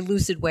in a very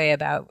lucid way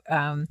about,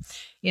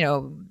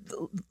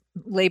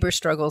 labor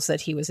struggles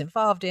that he was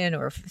involved in,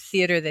 or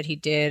theater that he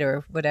did,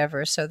 or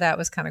whatever. So that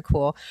was kind of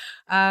cool.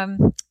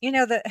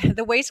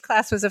 The waist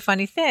class was a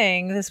funny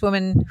thing. This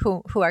woman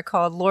who I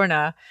called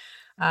Lorna,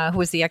 who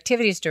was the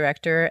activities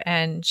director,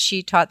 and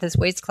she taught this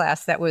weights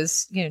class that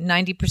was,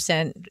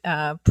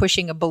 90%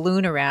 pushing a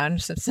balloon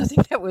around, so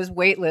something that was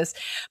weightless.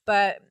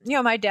 But,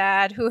 my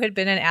dad, who had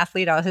been an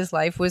athlete all his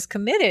life, was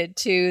committed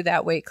to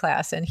that weight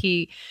class, and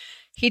he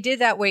did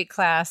that weight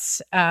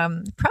class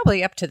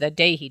probably up to the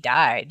day he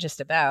died, just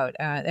about.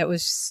 That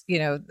was,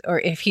 or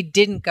if he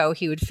didn't go,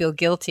 he would feel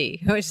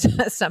guilty. It was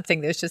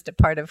something that's just a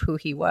part of who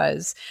he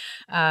was.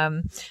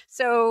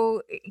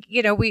 So,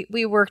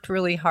 we worked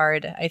really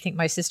hard, I think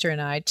my sister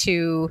and I,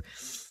 to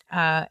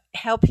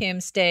help him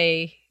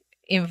stay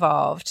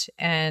involved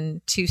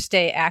and to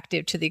stay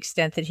active to the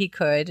extent that he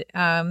could.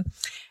 And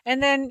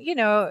then,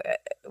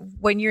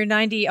 when you're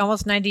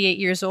almost 98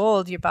 years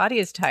old, your body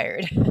is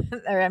tired.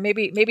 Or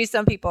maybe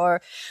some people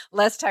are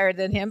less tired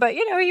than him, but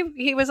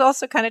he was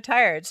also kind of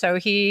tired. So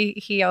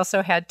he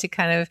also had to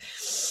kind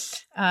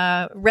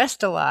of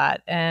rest a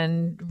lot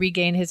and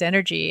regain his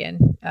energy.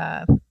 And,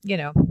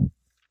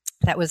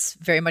 that was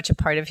very much a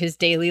part of his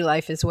daily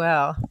life as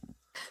well.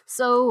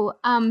 So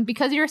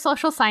because you're a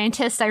social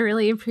scientist, I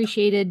really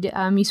appreciated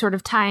you sort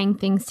of tying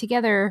things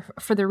together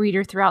for the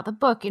reader throughout the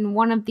book. And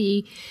one of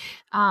the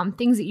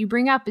things that you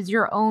bring up is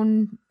your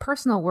own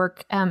personal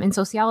work in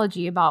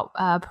sociology about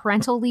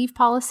parental leave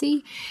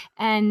policy.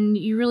 And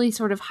you really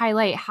sort of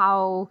highlight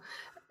how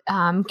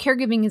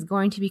caregiving is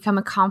going to become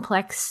a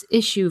complex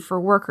issue for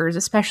workers,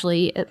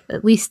 especially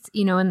at least,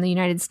 in the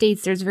United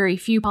States, there's very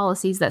few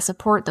policies that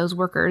support those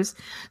workers.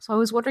 So I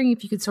was wondering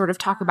if you could sort of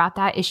talk about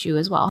that issue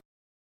as well.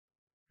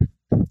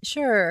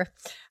 Sure.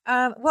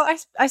 Well,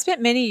 I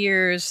spent many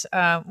years,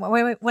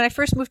 when I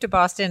first moved to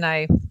Boston,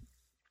 I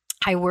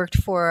worked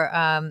for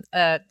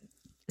a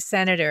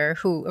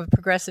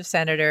progressive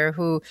senator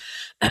who,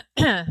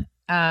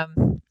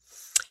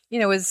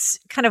 was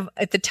kind of,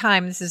 at the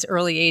time, this is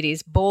early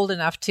 80s, bold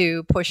enough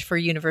to push for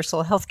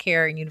universal health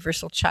care and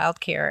universal child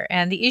care.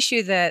 And the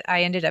issue that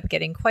I ended up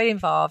getting quite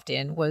involved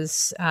in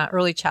was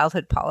early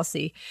childhood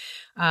policy.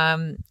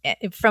 From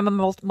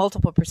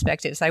multiple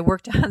perspectives. I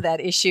worked on that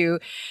issue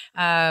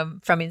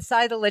from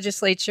inside the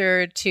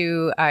legislature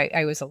to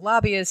I was a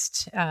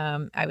lobbyist.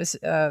 I was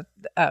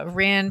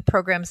ran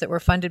programs that were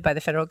funded by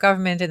the federal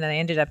government, and then I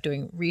ended up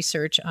doing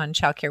research on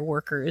childcare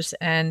workers,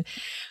 and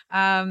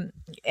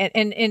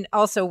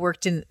also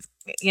worked in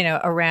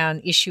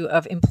around issue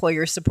of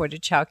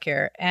employer-supported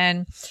childcare.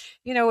 And,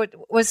 it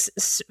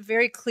was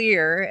very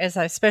clear,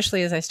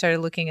 especially as I started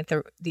looking at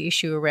the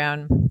issue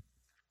around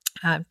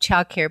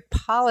childcare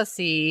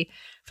policy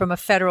from a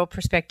federal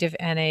perspective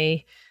and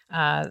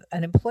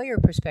an employer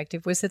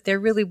perspective, was that there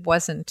really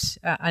wasn't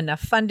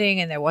enough funding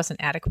and there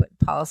wasn't adequate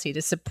policy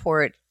to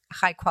support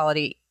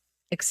high-quality,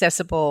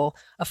 accessible,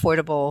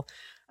 affordable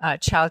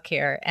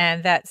childcare,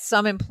 and that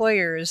some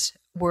employers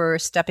were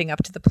stepping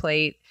up to the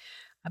plate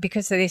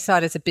because they saw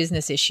it as a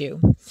business issue.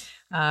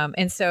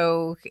 And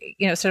so,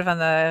 sort of on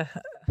the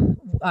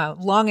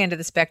long end of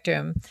the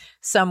spectrum,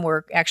 some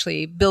were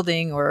actually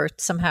building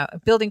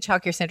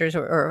childcare centers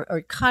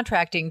or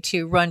contracting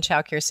to run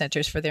childcare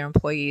centers for their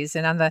employees.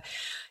 And on the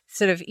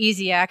sort of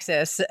easy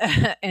access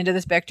end of the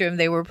spectrum,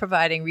 they were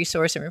providing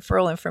resource and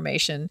referral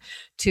information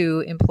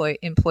to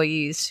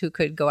employees who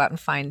could go out and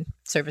find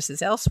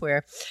services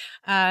elsewhere.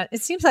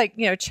 It seems like,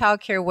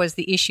 childcare was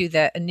the issue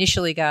that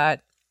initially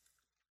got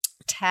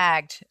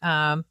tagged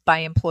by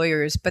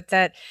employers, but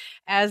that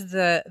as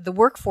the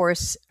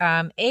workforce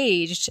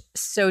aged,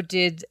 so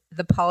did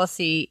the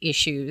policy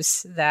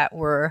issues that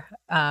were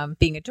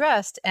being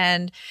addressed.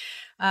 And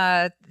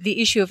the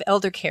issue of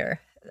elder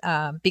care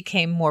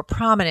became more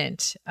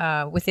prominent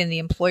within the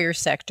employer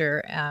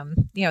sector.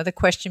 The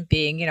question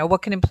being,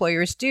 what can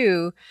employers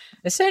do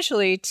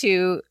essentially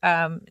to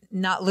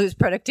not lose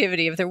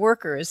productivity of their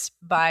workers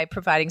by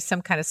providing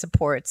some kind of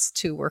supports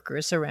to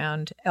workers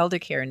around elder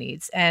care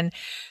needs. And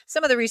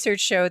some of the research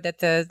showed that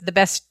the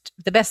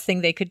best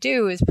thing they could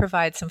do is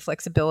provide some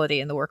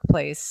flexibility in the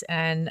workplace.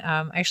 And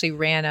I actually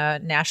ran a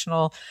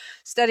national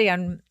study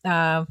on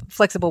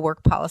flexible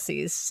work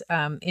policies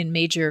in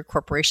major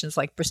corporations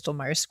like Bristol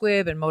Myers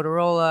Squibb and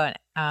Motorola,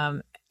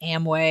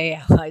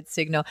 Amway, Allied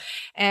Signal.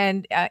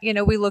 And,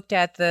 we looked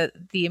at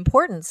the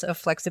importance of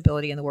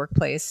flexibility in the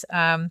workplace.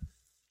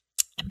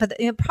 But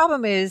the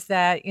problem is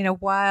that,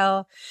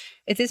 while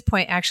at this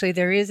point, actually,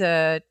 there is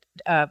a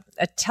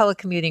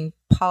telecommuting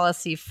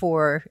policy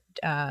for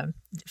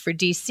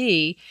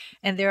DC,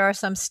 and there are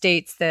some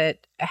states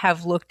that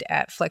have looked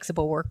at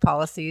flexible work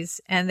policies,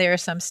 and there are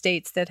some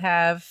states that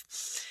have,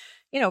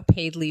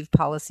 paid leave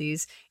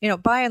policies.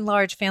 By and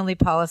large, family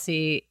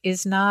policy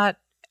is not.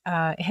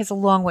 It has a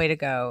long way to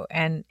go,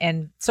 and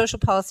social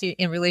policy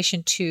in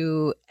relation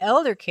to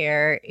elder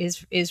care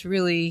is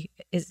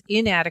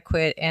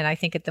inadequate, and I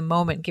think at the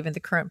moment, given the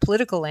current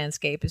political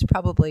landscape, is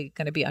probably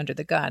going to be under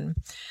the gun.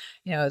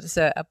 There's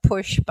a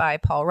push by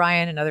Paul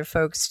Ryan and other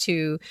folks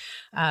to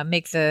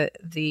make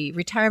the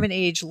retirement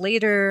age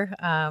later.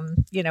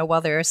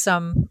 While there are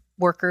some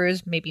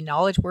workers, maybe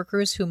knowledge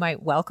workers, who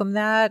might welcome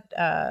that,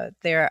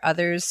 there are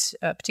others,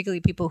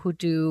 particularly people who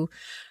do,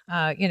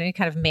 any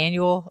kind of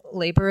manual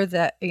labor,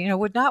 that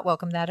would not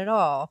welcome that at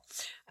all.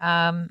 We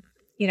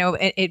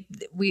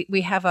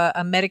have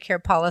a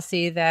Medicare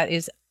policy that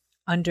is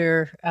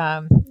under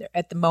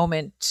at the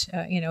moment,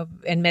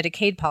 and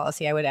Medicaid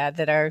policy, I would add,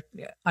 that are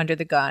under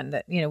the gun.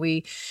 That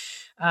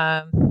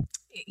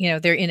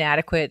they're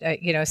inadequate.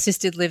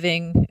 Assisted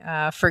living,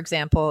 for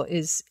example,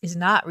 is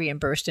not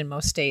reimbursed in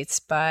most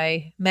states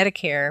by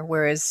Medicare,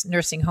 whereas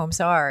nursing homes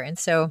are. And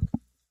so,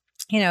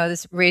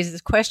 this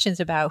raises questions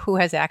about who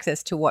has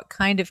access to what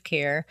kind of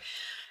care.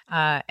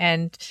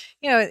 And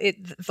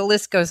the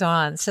list goes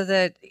on. So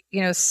that,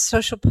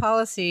 social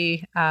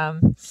policy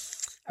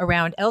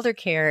around elder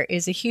care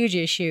is a huge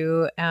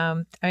issue.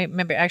 I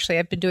remember, actually,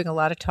 I've been doing a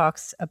lot of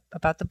talks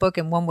about the book,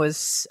 and one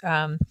was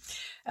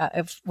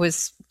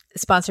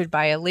sponsored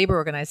by a labor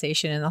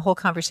organization, and the whole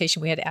conversation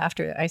we had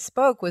after I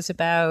spoke was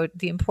about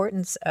the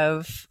importance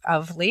of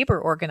labor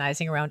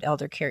organizing around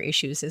elder care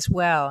issues as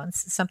well, and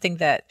something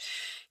that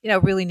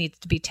really needs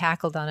to be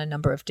tackled on a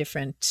number of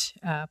different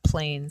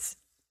planes.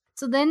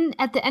 So then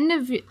at the end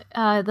of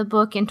the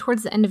book, and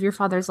towards the end of your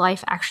father's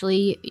life,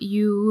 actually,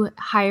 you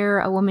hire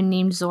a woman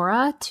named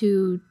Zora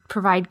to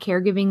provide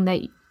caregiving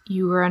that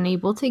you were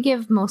unable to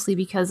give, mostly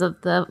because of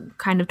the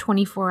kind of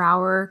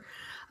 24-hour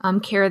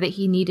care that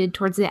he needed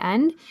towards the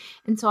end.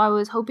 And so I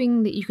was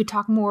hoping that you could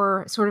talk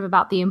more sort of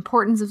about the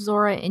importance of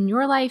Zora in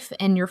your life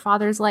and your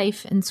father's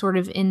life, and sort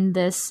of in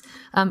this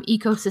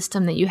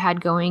ecosystem that you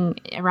had going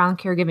around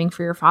caregiving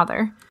for your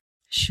father.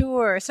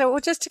 Sure. So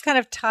just to kind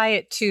of tie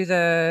it to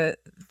the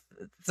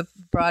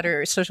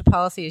broader social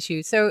policy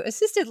issue. So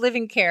assisted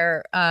living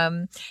care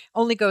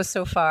only goes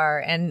so far.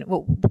 And,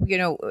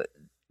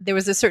 there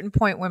was a certain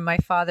point when my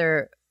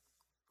father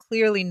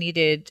clearly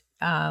needed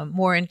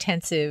more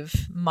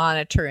intensive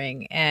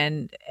monitoring,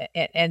 and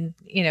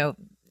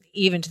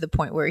even to the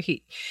point where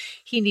he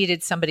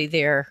needed somebody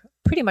there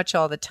pretty much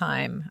all the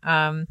time.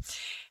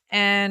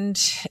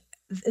 And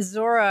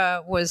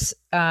Zora was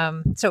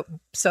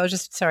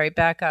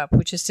back up,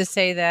 which is to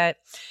say that,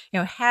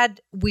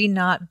 had we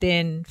not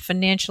been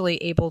financially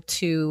able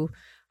to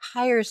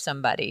hire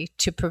somebody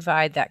to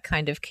provide that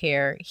kind of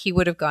care, he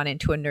would have gone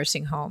into a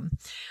nursing home.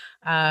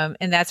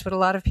 And that's what a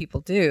lot of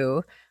people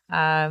do.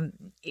 Let's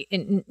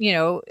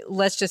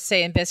just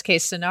say in best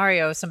case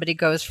scenario, somebody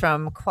goes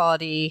from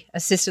quality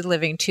assisted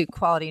living to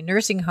quality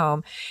nursing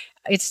home.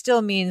 It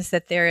still means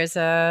that there is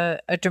a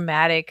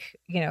dramatic,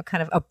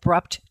 kind of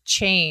abrupt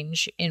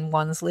change in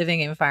one's living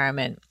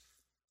environment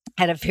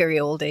at a very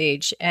old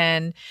age.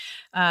 And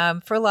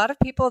for a lot of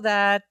people,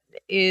 that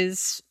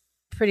is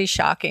pretty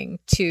shocking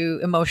to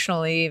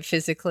emotionally,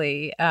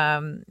 physically,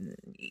 but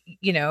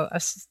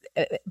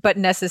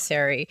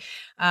necessary.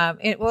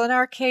 In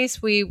our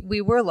case,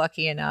 we were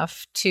lucky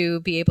enough to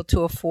be able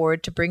to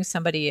afford to bring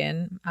somebody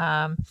in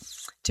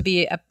to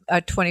be a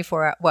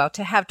 24-hour,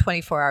 to have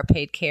 24-hour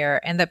paid care.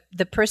 And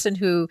the person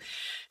who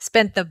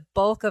spent the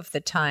bulk of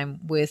the time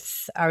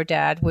with our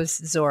dad was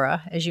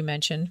Zora, as you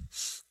mentioned.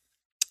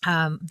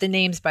 The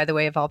names, by the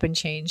way, have all been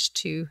changed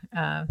to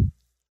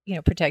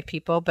protect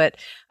people. But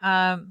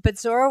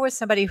Zora was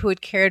somebody who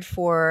had cared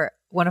for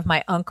one of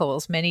my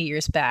uncles many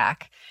years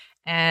back.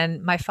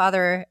 And my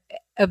father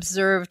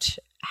observed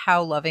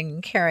how loving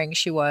and caring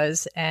she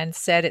was and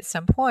said at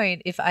some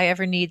point, if I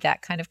ever need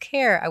that kind of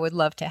care, I would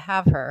love to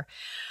have her.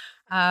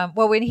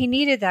 When he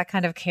needed that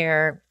kind of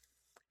care,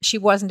 she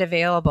wasn't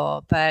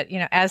available. But,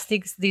 as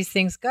these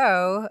things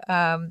go,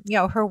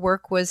 her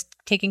work was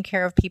taking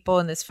care of people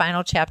in this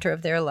final chapter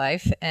of their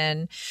life.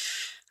 And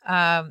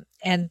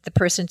the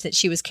person that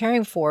she was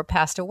caring for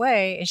passed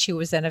away, and she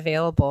was then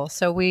available.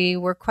 So we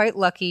were quite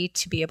lucky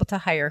to be able to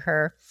hire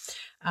her.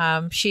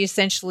 She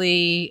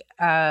essentially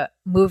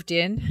moved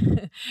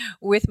in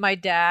with my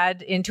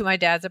dad into my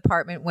dad's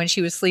apartment when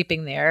she was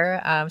sleeping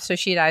there. So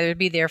she'd either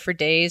be there for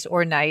days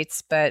or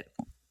nights, but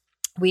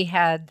we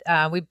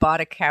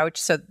bought a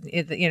couch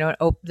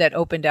that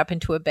opened up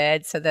into a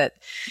bed so that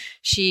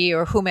she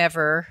or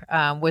whomever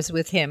was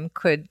with him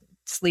could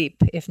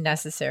sleep if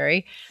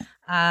necessary.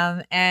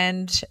 The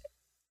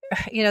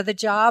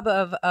job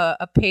of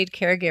a paid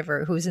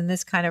caregiver who's in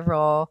this kind of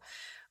role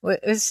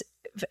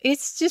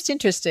it's just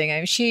interesting.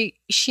 I mean,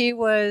 she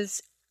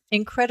was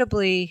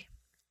incredibly,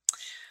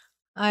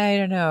 I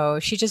don't know,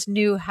 she just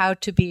knew how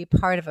to be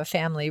part of a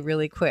family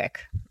really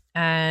quick.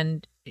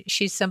 And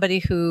she's somebody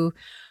who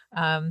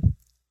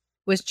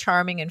was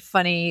charming and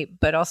funny,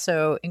 but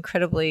also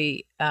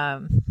incredibly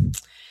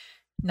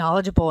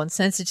knowledgeable and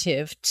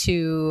sensitive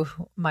to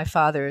my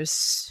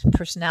father's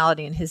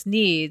personality and his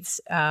needs.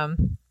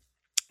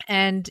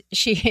 And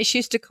she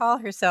used to call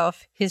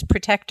herself his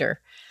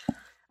protector.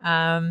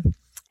 He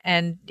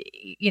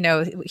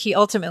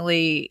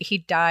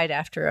died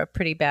after a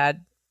pretty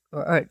bad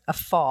or a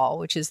fall,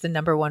 which is the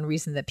number one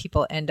reason that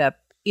people end up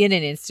in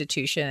an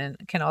institution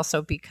and can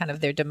also be kind of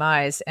their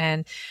demise.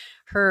 And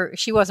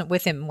she wasn't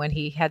with him when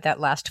he had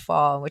that last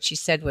fall. What she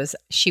said was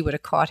she would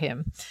have caught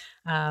him.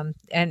 And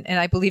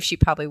I believe she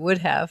probably would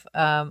have,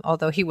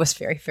 although he was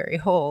very,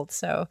 very old.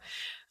 So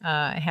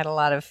I had a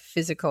lot of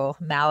physical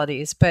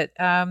maladies, but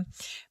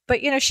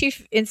she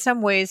in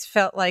some ways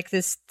felt like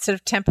this sort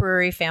of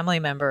temporary family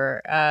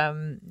member.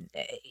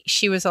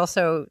 She was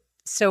also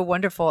so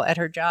wonderful at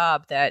her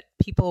job that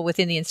people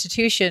within the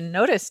institution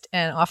noticed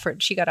and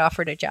she got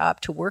offered a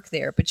job to work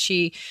there, but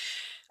she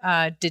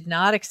did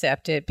not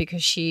accept it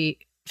because she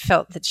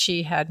felt that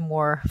she had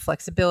more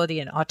flexibility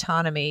and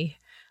autonomy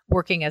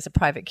working as a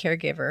private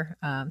caregiver.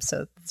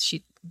 So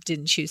she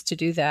didn't choose to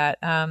do that.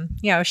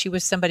 She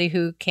was somebody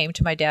who came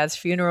to my dad's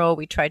funeral.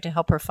 We tried to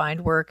help her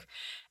find work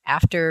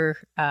after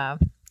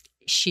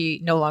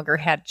she no longer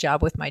had a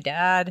job with my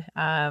dad.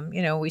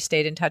 We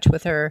stayed in touch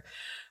with her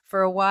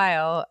for a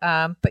while.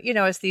 But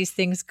as these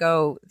things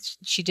go,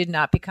 she did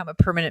not become a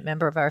permanent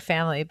member of our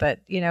family. But,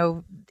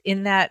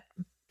 in that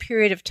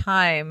period of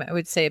time, I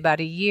would say about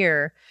a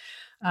year,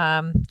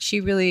 she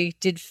really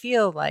did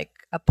feel like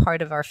a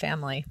part of our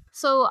family.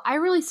 So I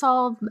really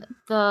saw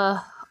the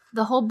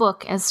whole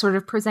book as sort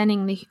of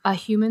presenting a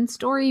human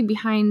story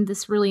behind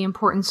this really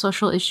important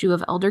social issue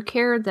of elder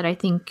care that I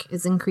think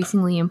is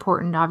increasingly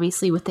important,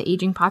 obviously, with the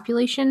aging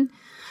population.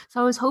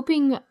 So I was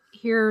hoping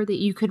here that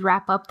you could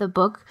wrap up the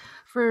book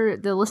for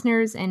the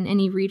listeners and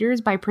any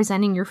readers by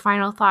presenting your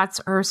final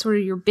thoughts or sort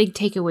of your big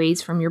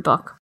takeaways from your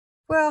book.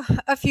 Well,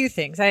 a few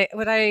things.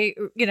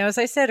 As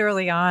I said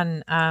early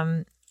on,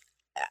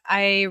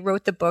 I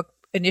wrote the book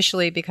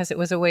initially because it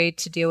was a way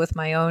to deal with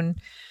my own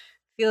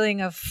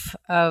feeling of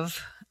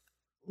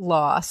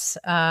loss.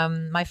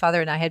 My father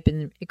and I had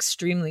been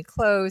extremely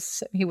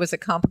close. He was a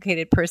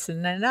complicated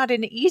person and not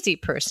an easy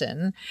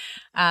person,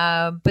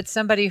 but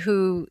somebody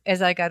who,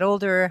 as I got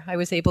older, I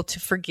was able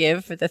to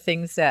forgive for the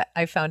things that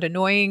I found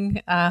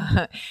annoying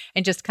and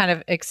just kind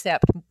of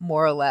accept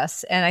more or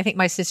less. And I think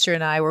my sister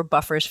and I were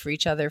buffers for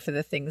each other for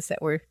the things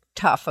that were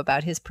tough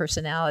about his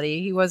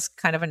personality. He was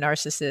kind of a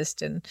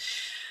narcissist, and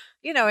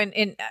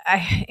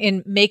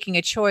in making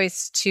a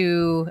choice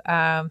to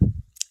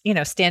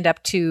stand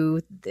up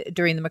to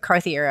during the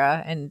McCarthy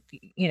era and,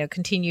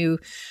 continue,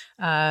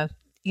 kind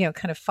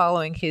of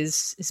following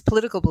his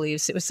political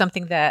beliefs. It was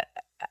something that,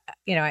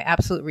 I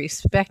absolutely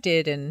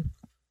respected. And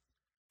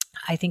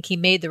I think he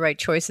made the right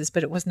choices,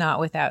 but it was not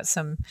without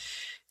some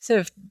sort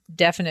of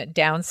definite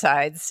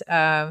downsides.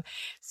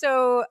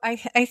 So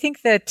I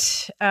think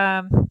that,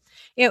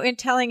 in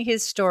telling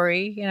his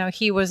story,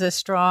 he was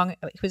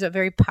a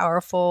very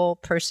powerful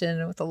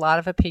person with a lot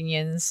of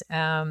opinions,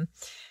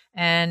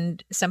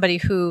 and somebody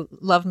who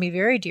loved me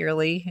very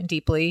dearly and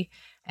deeply.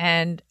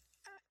 And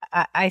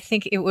I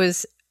think it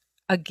was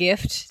a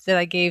gift that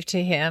I gave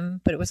to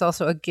him, but it was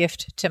also a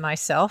gift to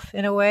myself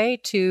in a way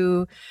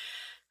to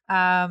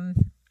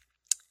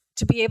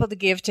be able to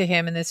give to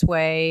him in this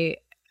way,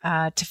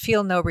 to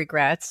feel no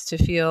regrets, to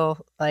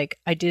feel like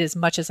I did as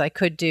much as I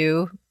could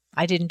do.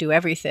 I didn't do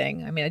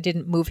everything. I mean, I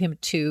didn't move him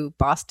to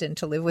Boston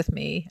to live with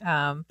me,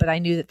 but I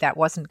knew that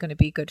wasn't going to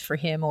be good for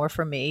him or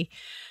for me.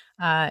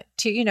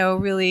 To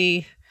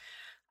really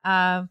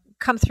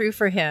come through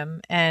for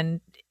him.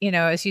 And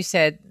as you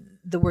said,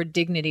 the word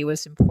dignity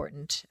was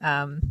important.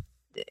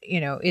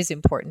 Is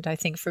important, I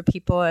think, for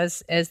people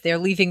as they're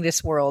leaving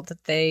this world,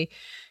 that they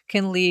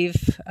can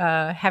leave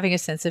having a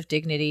sense of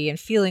dignity and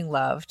feeling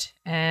loved,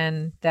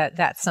 and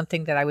that's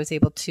something that I was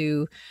able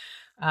to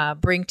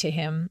bring to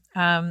him.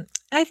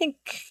 I think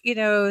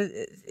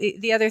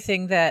the other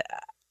thing that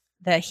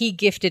he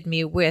gifted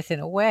me with in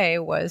a way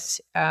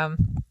was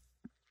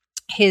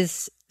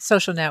his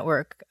social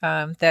network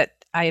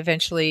that I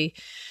eventually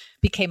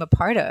became a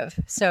part of.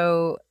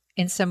 So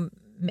in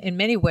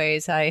many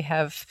ways, I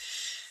have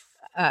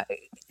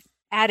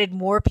added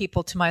more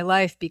people to my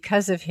life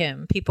because of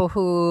him, people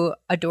who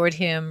adored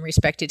him,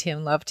 respected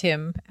him, loved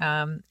him,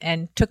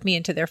 and took me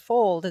into their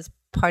fold as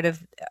part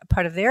of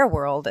their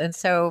world. And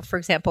so, for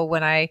example,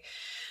 when I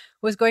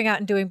was going out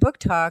and doing book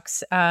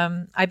talks,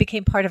 I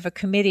became part of a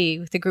committee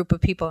with a group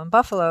of people in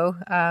Buffalo,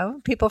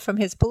 people from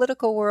his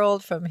political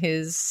world, from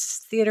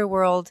his theater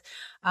world,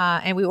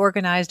 and we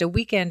organized a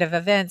weekend of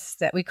events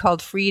that we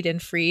called Freed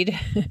and Freed.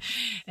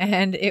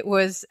 And it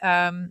was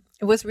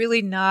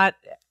really not,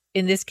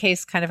 in this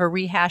case, kind of a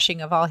rehashing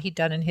of all he'd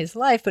done in his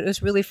life, but it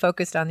was really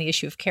focused on the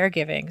issue of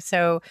caregiving.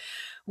 So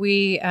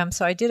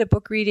so I did a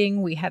book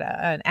reading. We had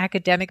an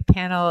academic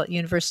panel at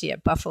University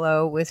at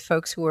Buffalo with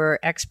folks who were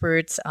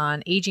experts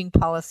on aging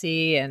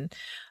policy, and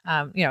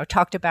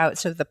talked about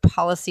sort of the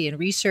policy and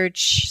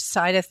research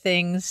side of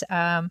things.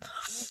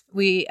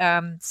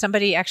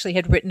 Somebody actually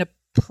had written a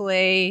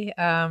play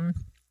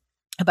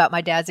about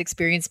my dad's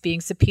experience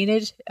being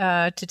subpoenaed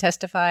to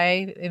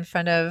testify in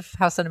front of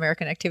House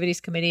Un-American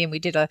Activities Committee. And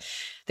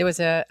there was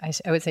a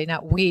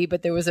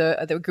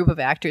group of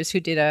actors who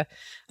did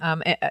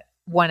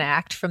one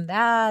act from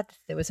that.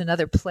 There was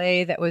another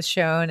play that was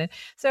shown. And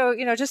so,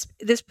 just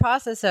this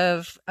process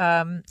of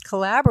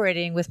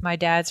collaborating with my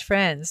dad's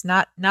friends,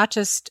 not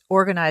just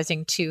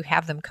organizing to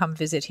have them come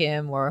visit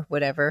him or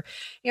whatever,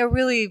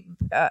 really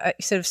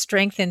sort of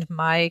strengthened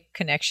my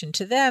connection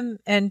to them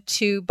and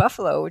to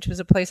Buffalo, which was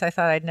a place I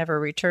thought I'd never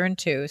return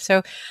to.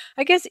 So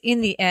I guess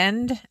in the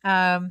end,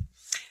 the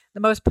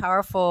most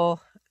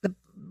powerful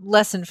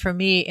lesson for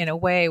me in a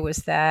way was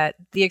that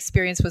the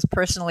experience was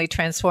personally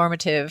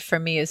transformative for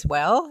me as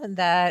well. And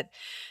that,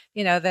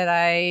 that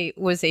I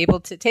was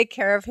able to take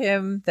care of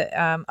him,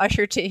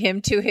 usher to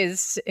him to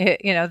his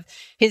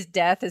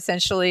death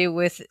essentially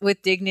with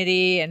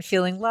dignity and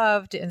feeling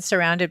loved and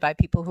surrounded by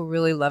people who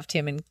really loved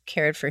him and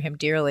cared for him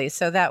dearly.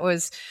 So that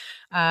was,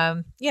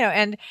 and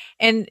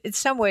in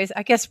some ways,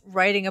 I guess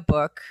writing a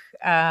book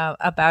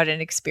about an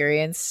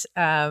experience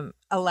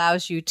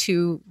allows you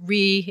to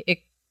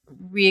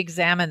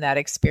re-examine that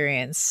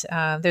experience.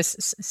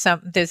 There's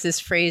this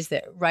phrase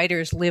that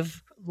writers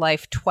live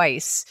life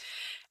twice,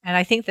 and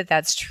I think that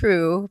that's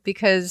true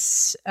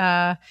because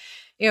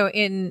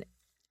in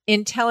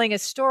telling a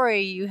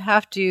story, you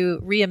have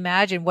to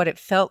reimagine what it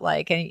felt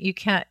like, and you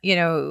can't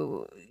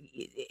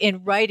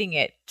in writing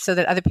it so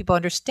that other people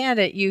understand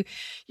it, you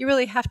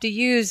really have to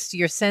use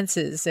your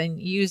senses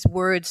and use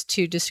words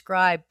to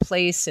describe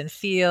place and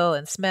feel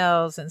and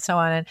smells and so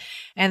on.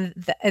 And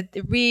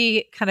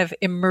kind of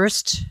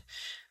immersed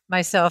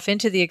myself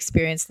into the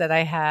experience that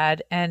I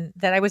had, and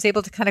that I was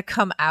able to kind of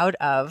come out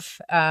of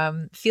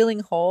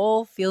feeling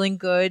whole, feeling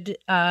good,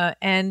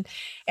 and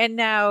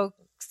now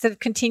sort of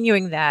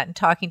continuing that and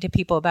talking to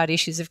people about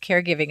issues of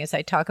caregiving as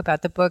I talk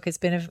about the book has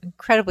been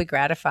incredibly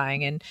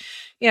gratifying. And,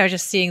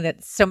 just seeing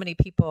that so many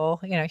people,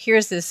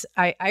 here's this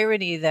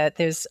irony that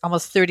there's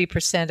almost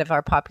 30% of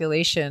our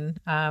population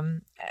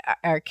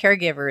are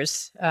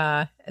caregivers,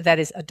 that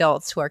is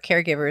adults who are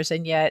caregivers.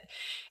 And yet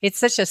it's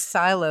such a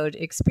siloed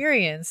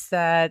experience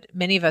that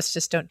many of us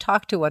just don't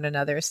talk to one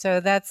another.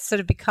 So that's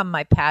sort of become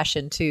my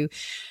passion to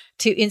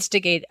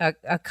instigate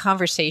a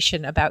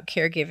conversation about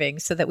caregiving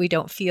so that we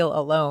don't feel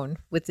alone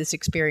with this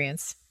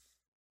experience.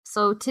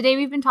 So today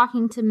we've been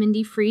talking to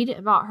Mindy Freed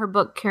about her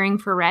book, Caring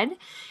for Red.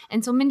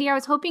 And so, Mindy, I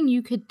was hoping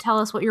you could tell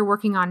us what you're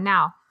working on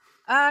now.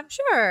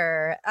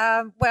 Sure.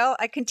 Well,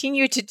 I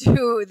continue to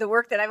do the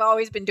work that I've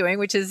always been doing,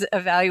 which is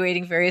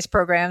evaluating various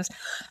programs.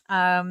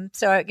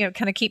 So I,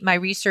 kind of keep my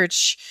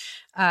research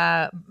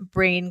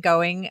brain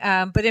going.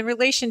 But in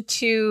relation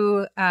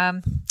to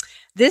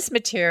this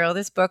material,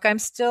 this book. I'm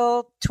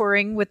still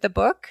touring with the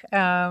book.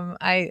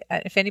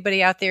 If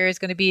anybody out there is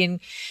going to be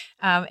in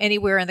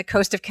anywhere on the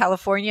coast of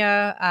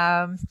California,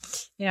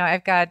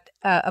 I've got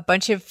a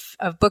bunch of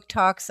book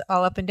talks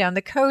all up and down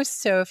the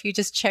coast. So if you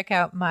just check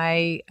out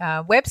my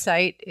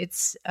website,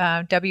 it's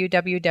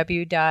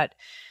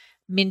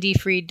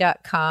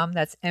www.mindyfried.com.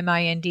 That's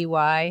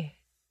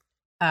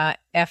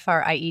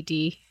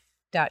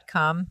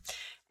MINDYFRIED.com.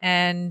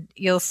 And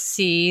you'll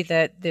see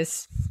that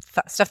this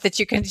stuff that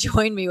you can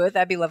join me with.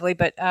 That'd be lovely.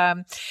 But,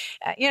 I'm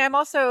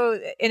also,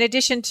 in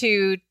addition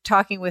to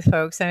talking with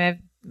folks, I've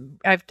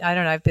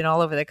been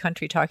all over the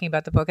country talking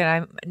about the book, and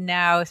I'm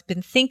now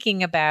been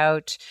thinking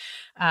about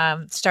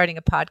starting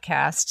a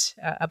podcast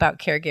about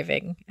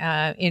caregiving,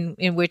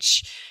 in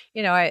which,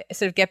 I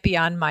sort of get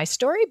beyond my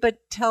story, but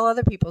tell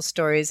other people's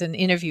stories and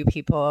interview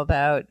people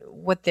about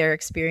what they're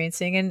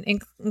experiencing,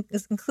 and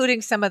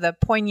including some of the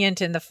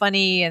poignant and the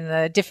funny and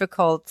the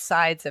difficult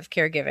sides of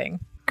caregiving.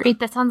 Great.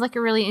 That sounds like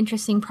a really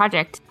interesting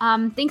project.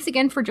 Thanks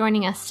again for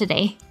joining us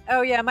today.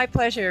 Oh, yeah, my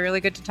pleasure. Really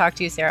good to talk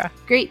to you, Sarah.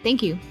 Great.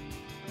 Thank you.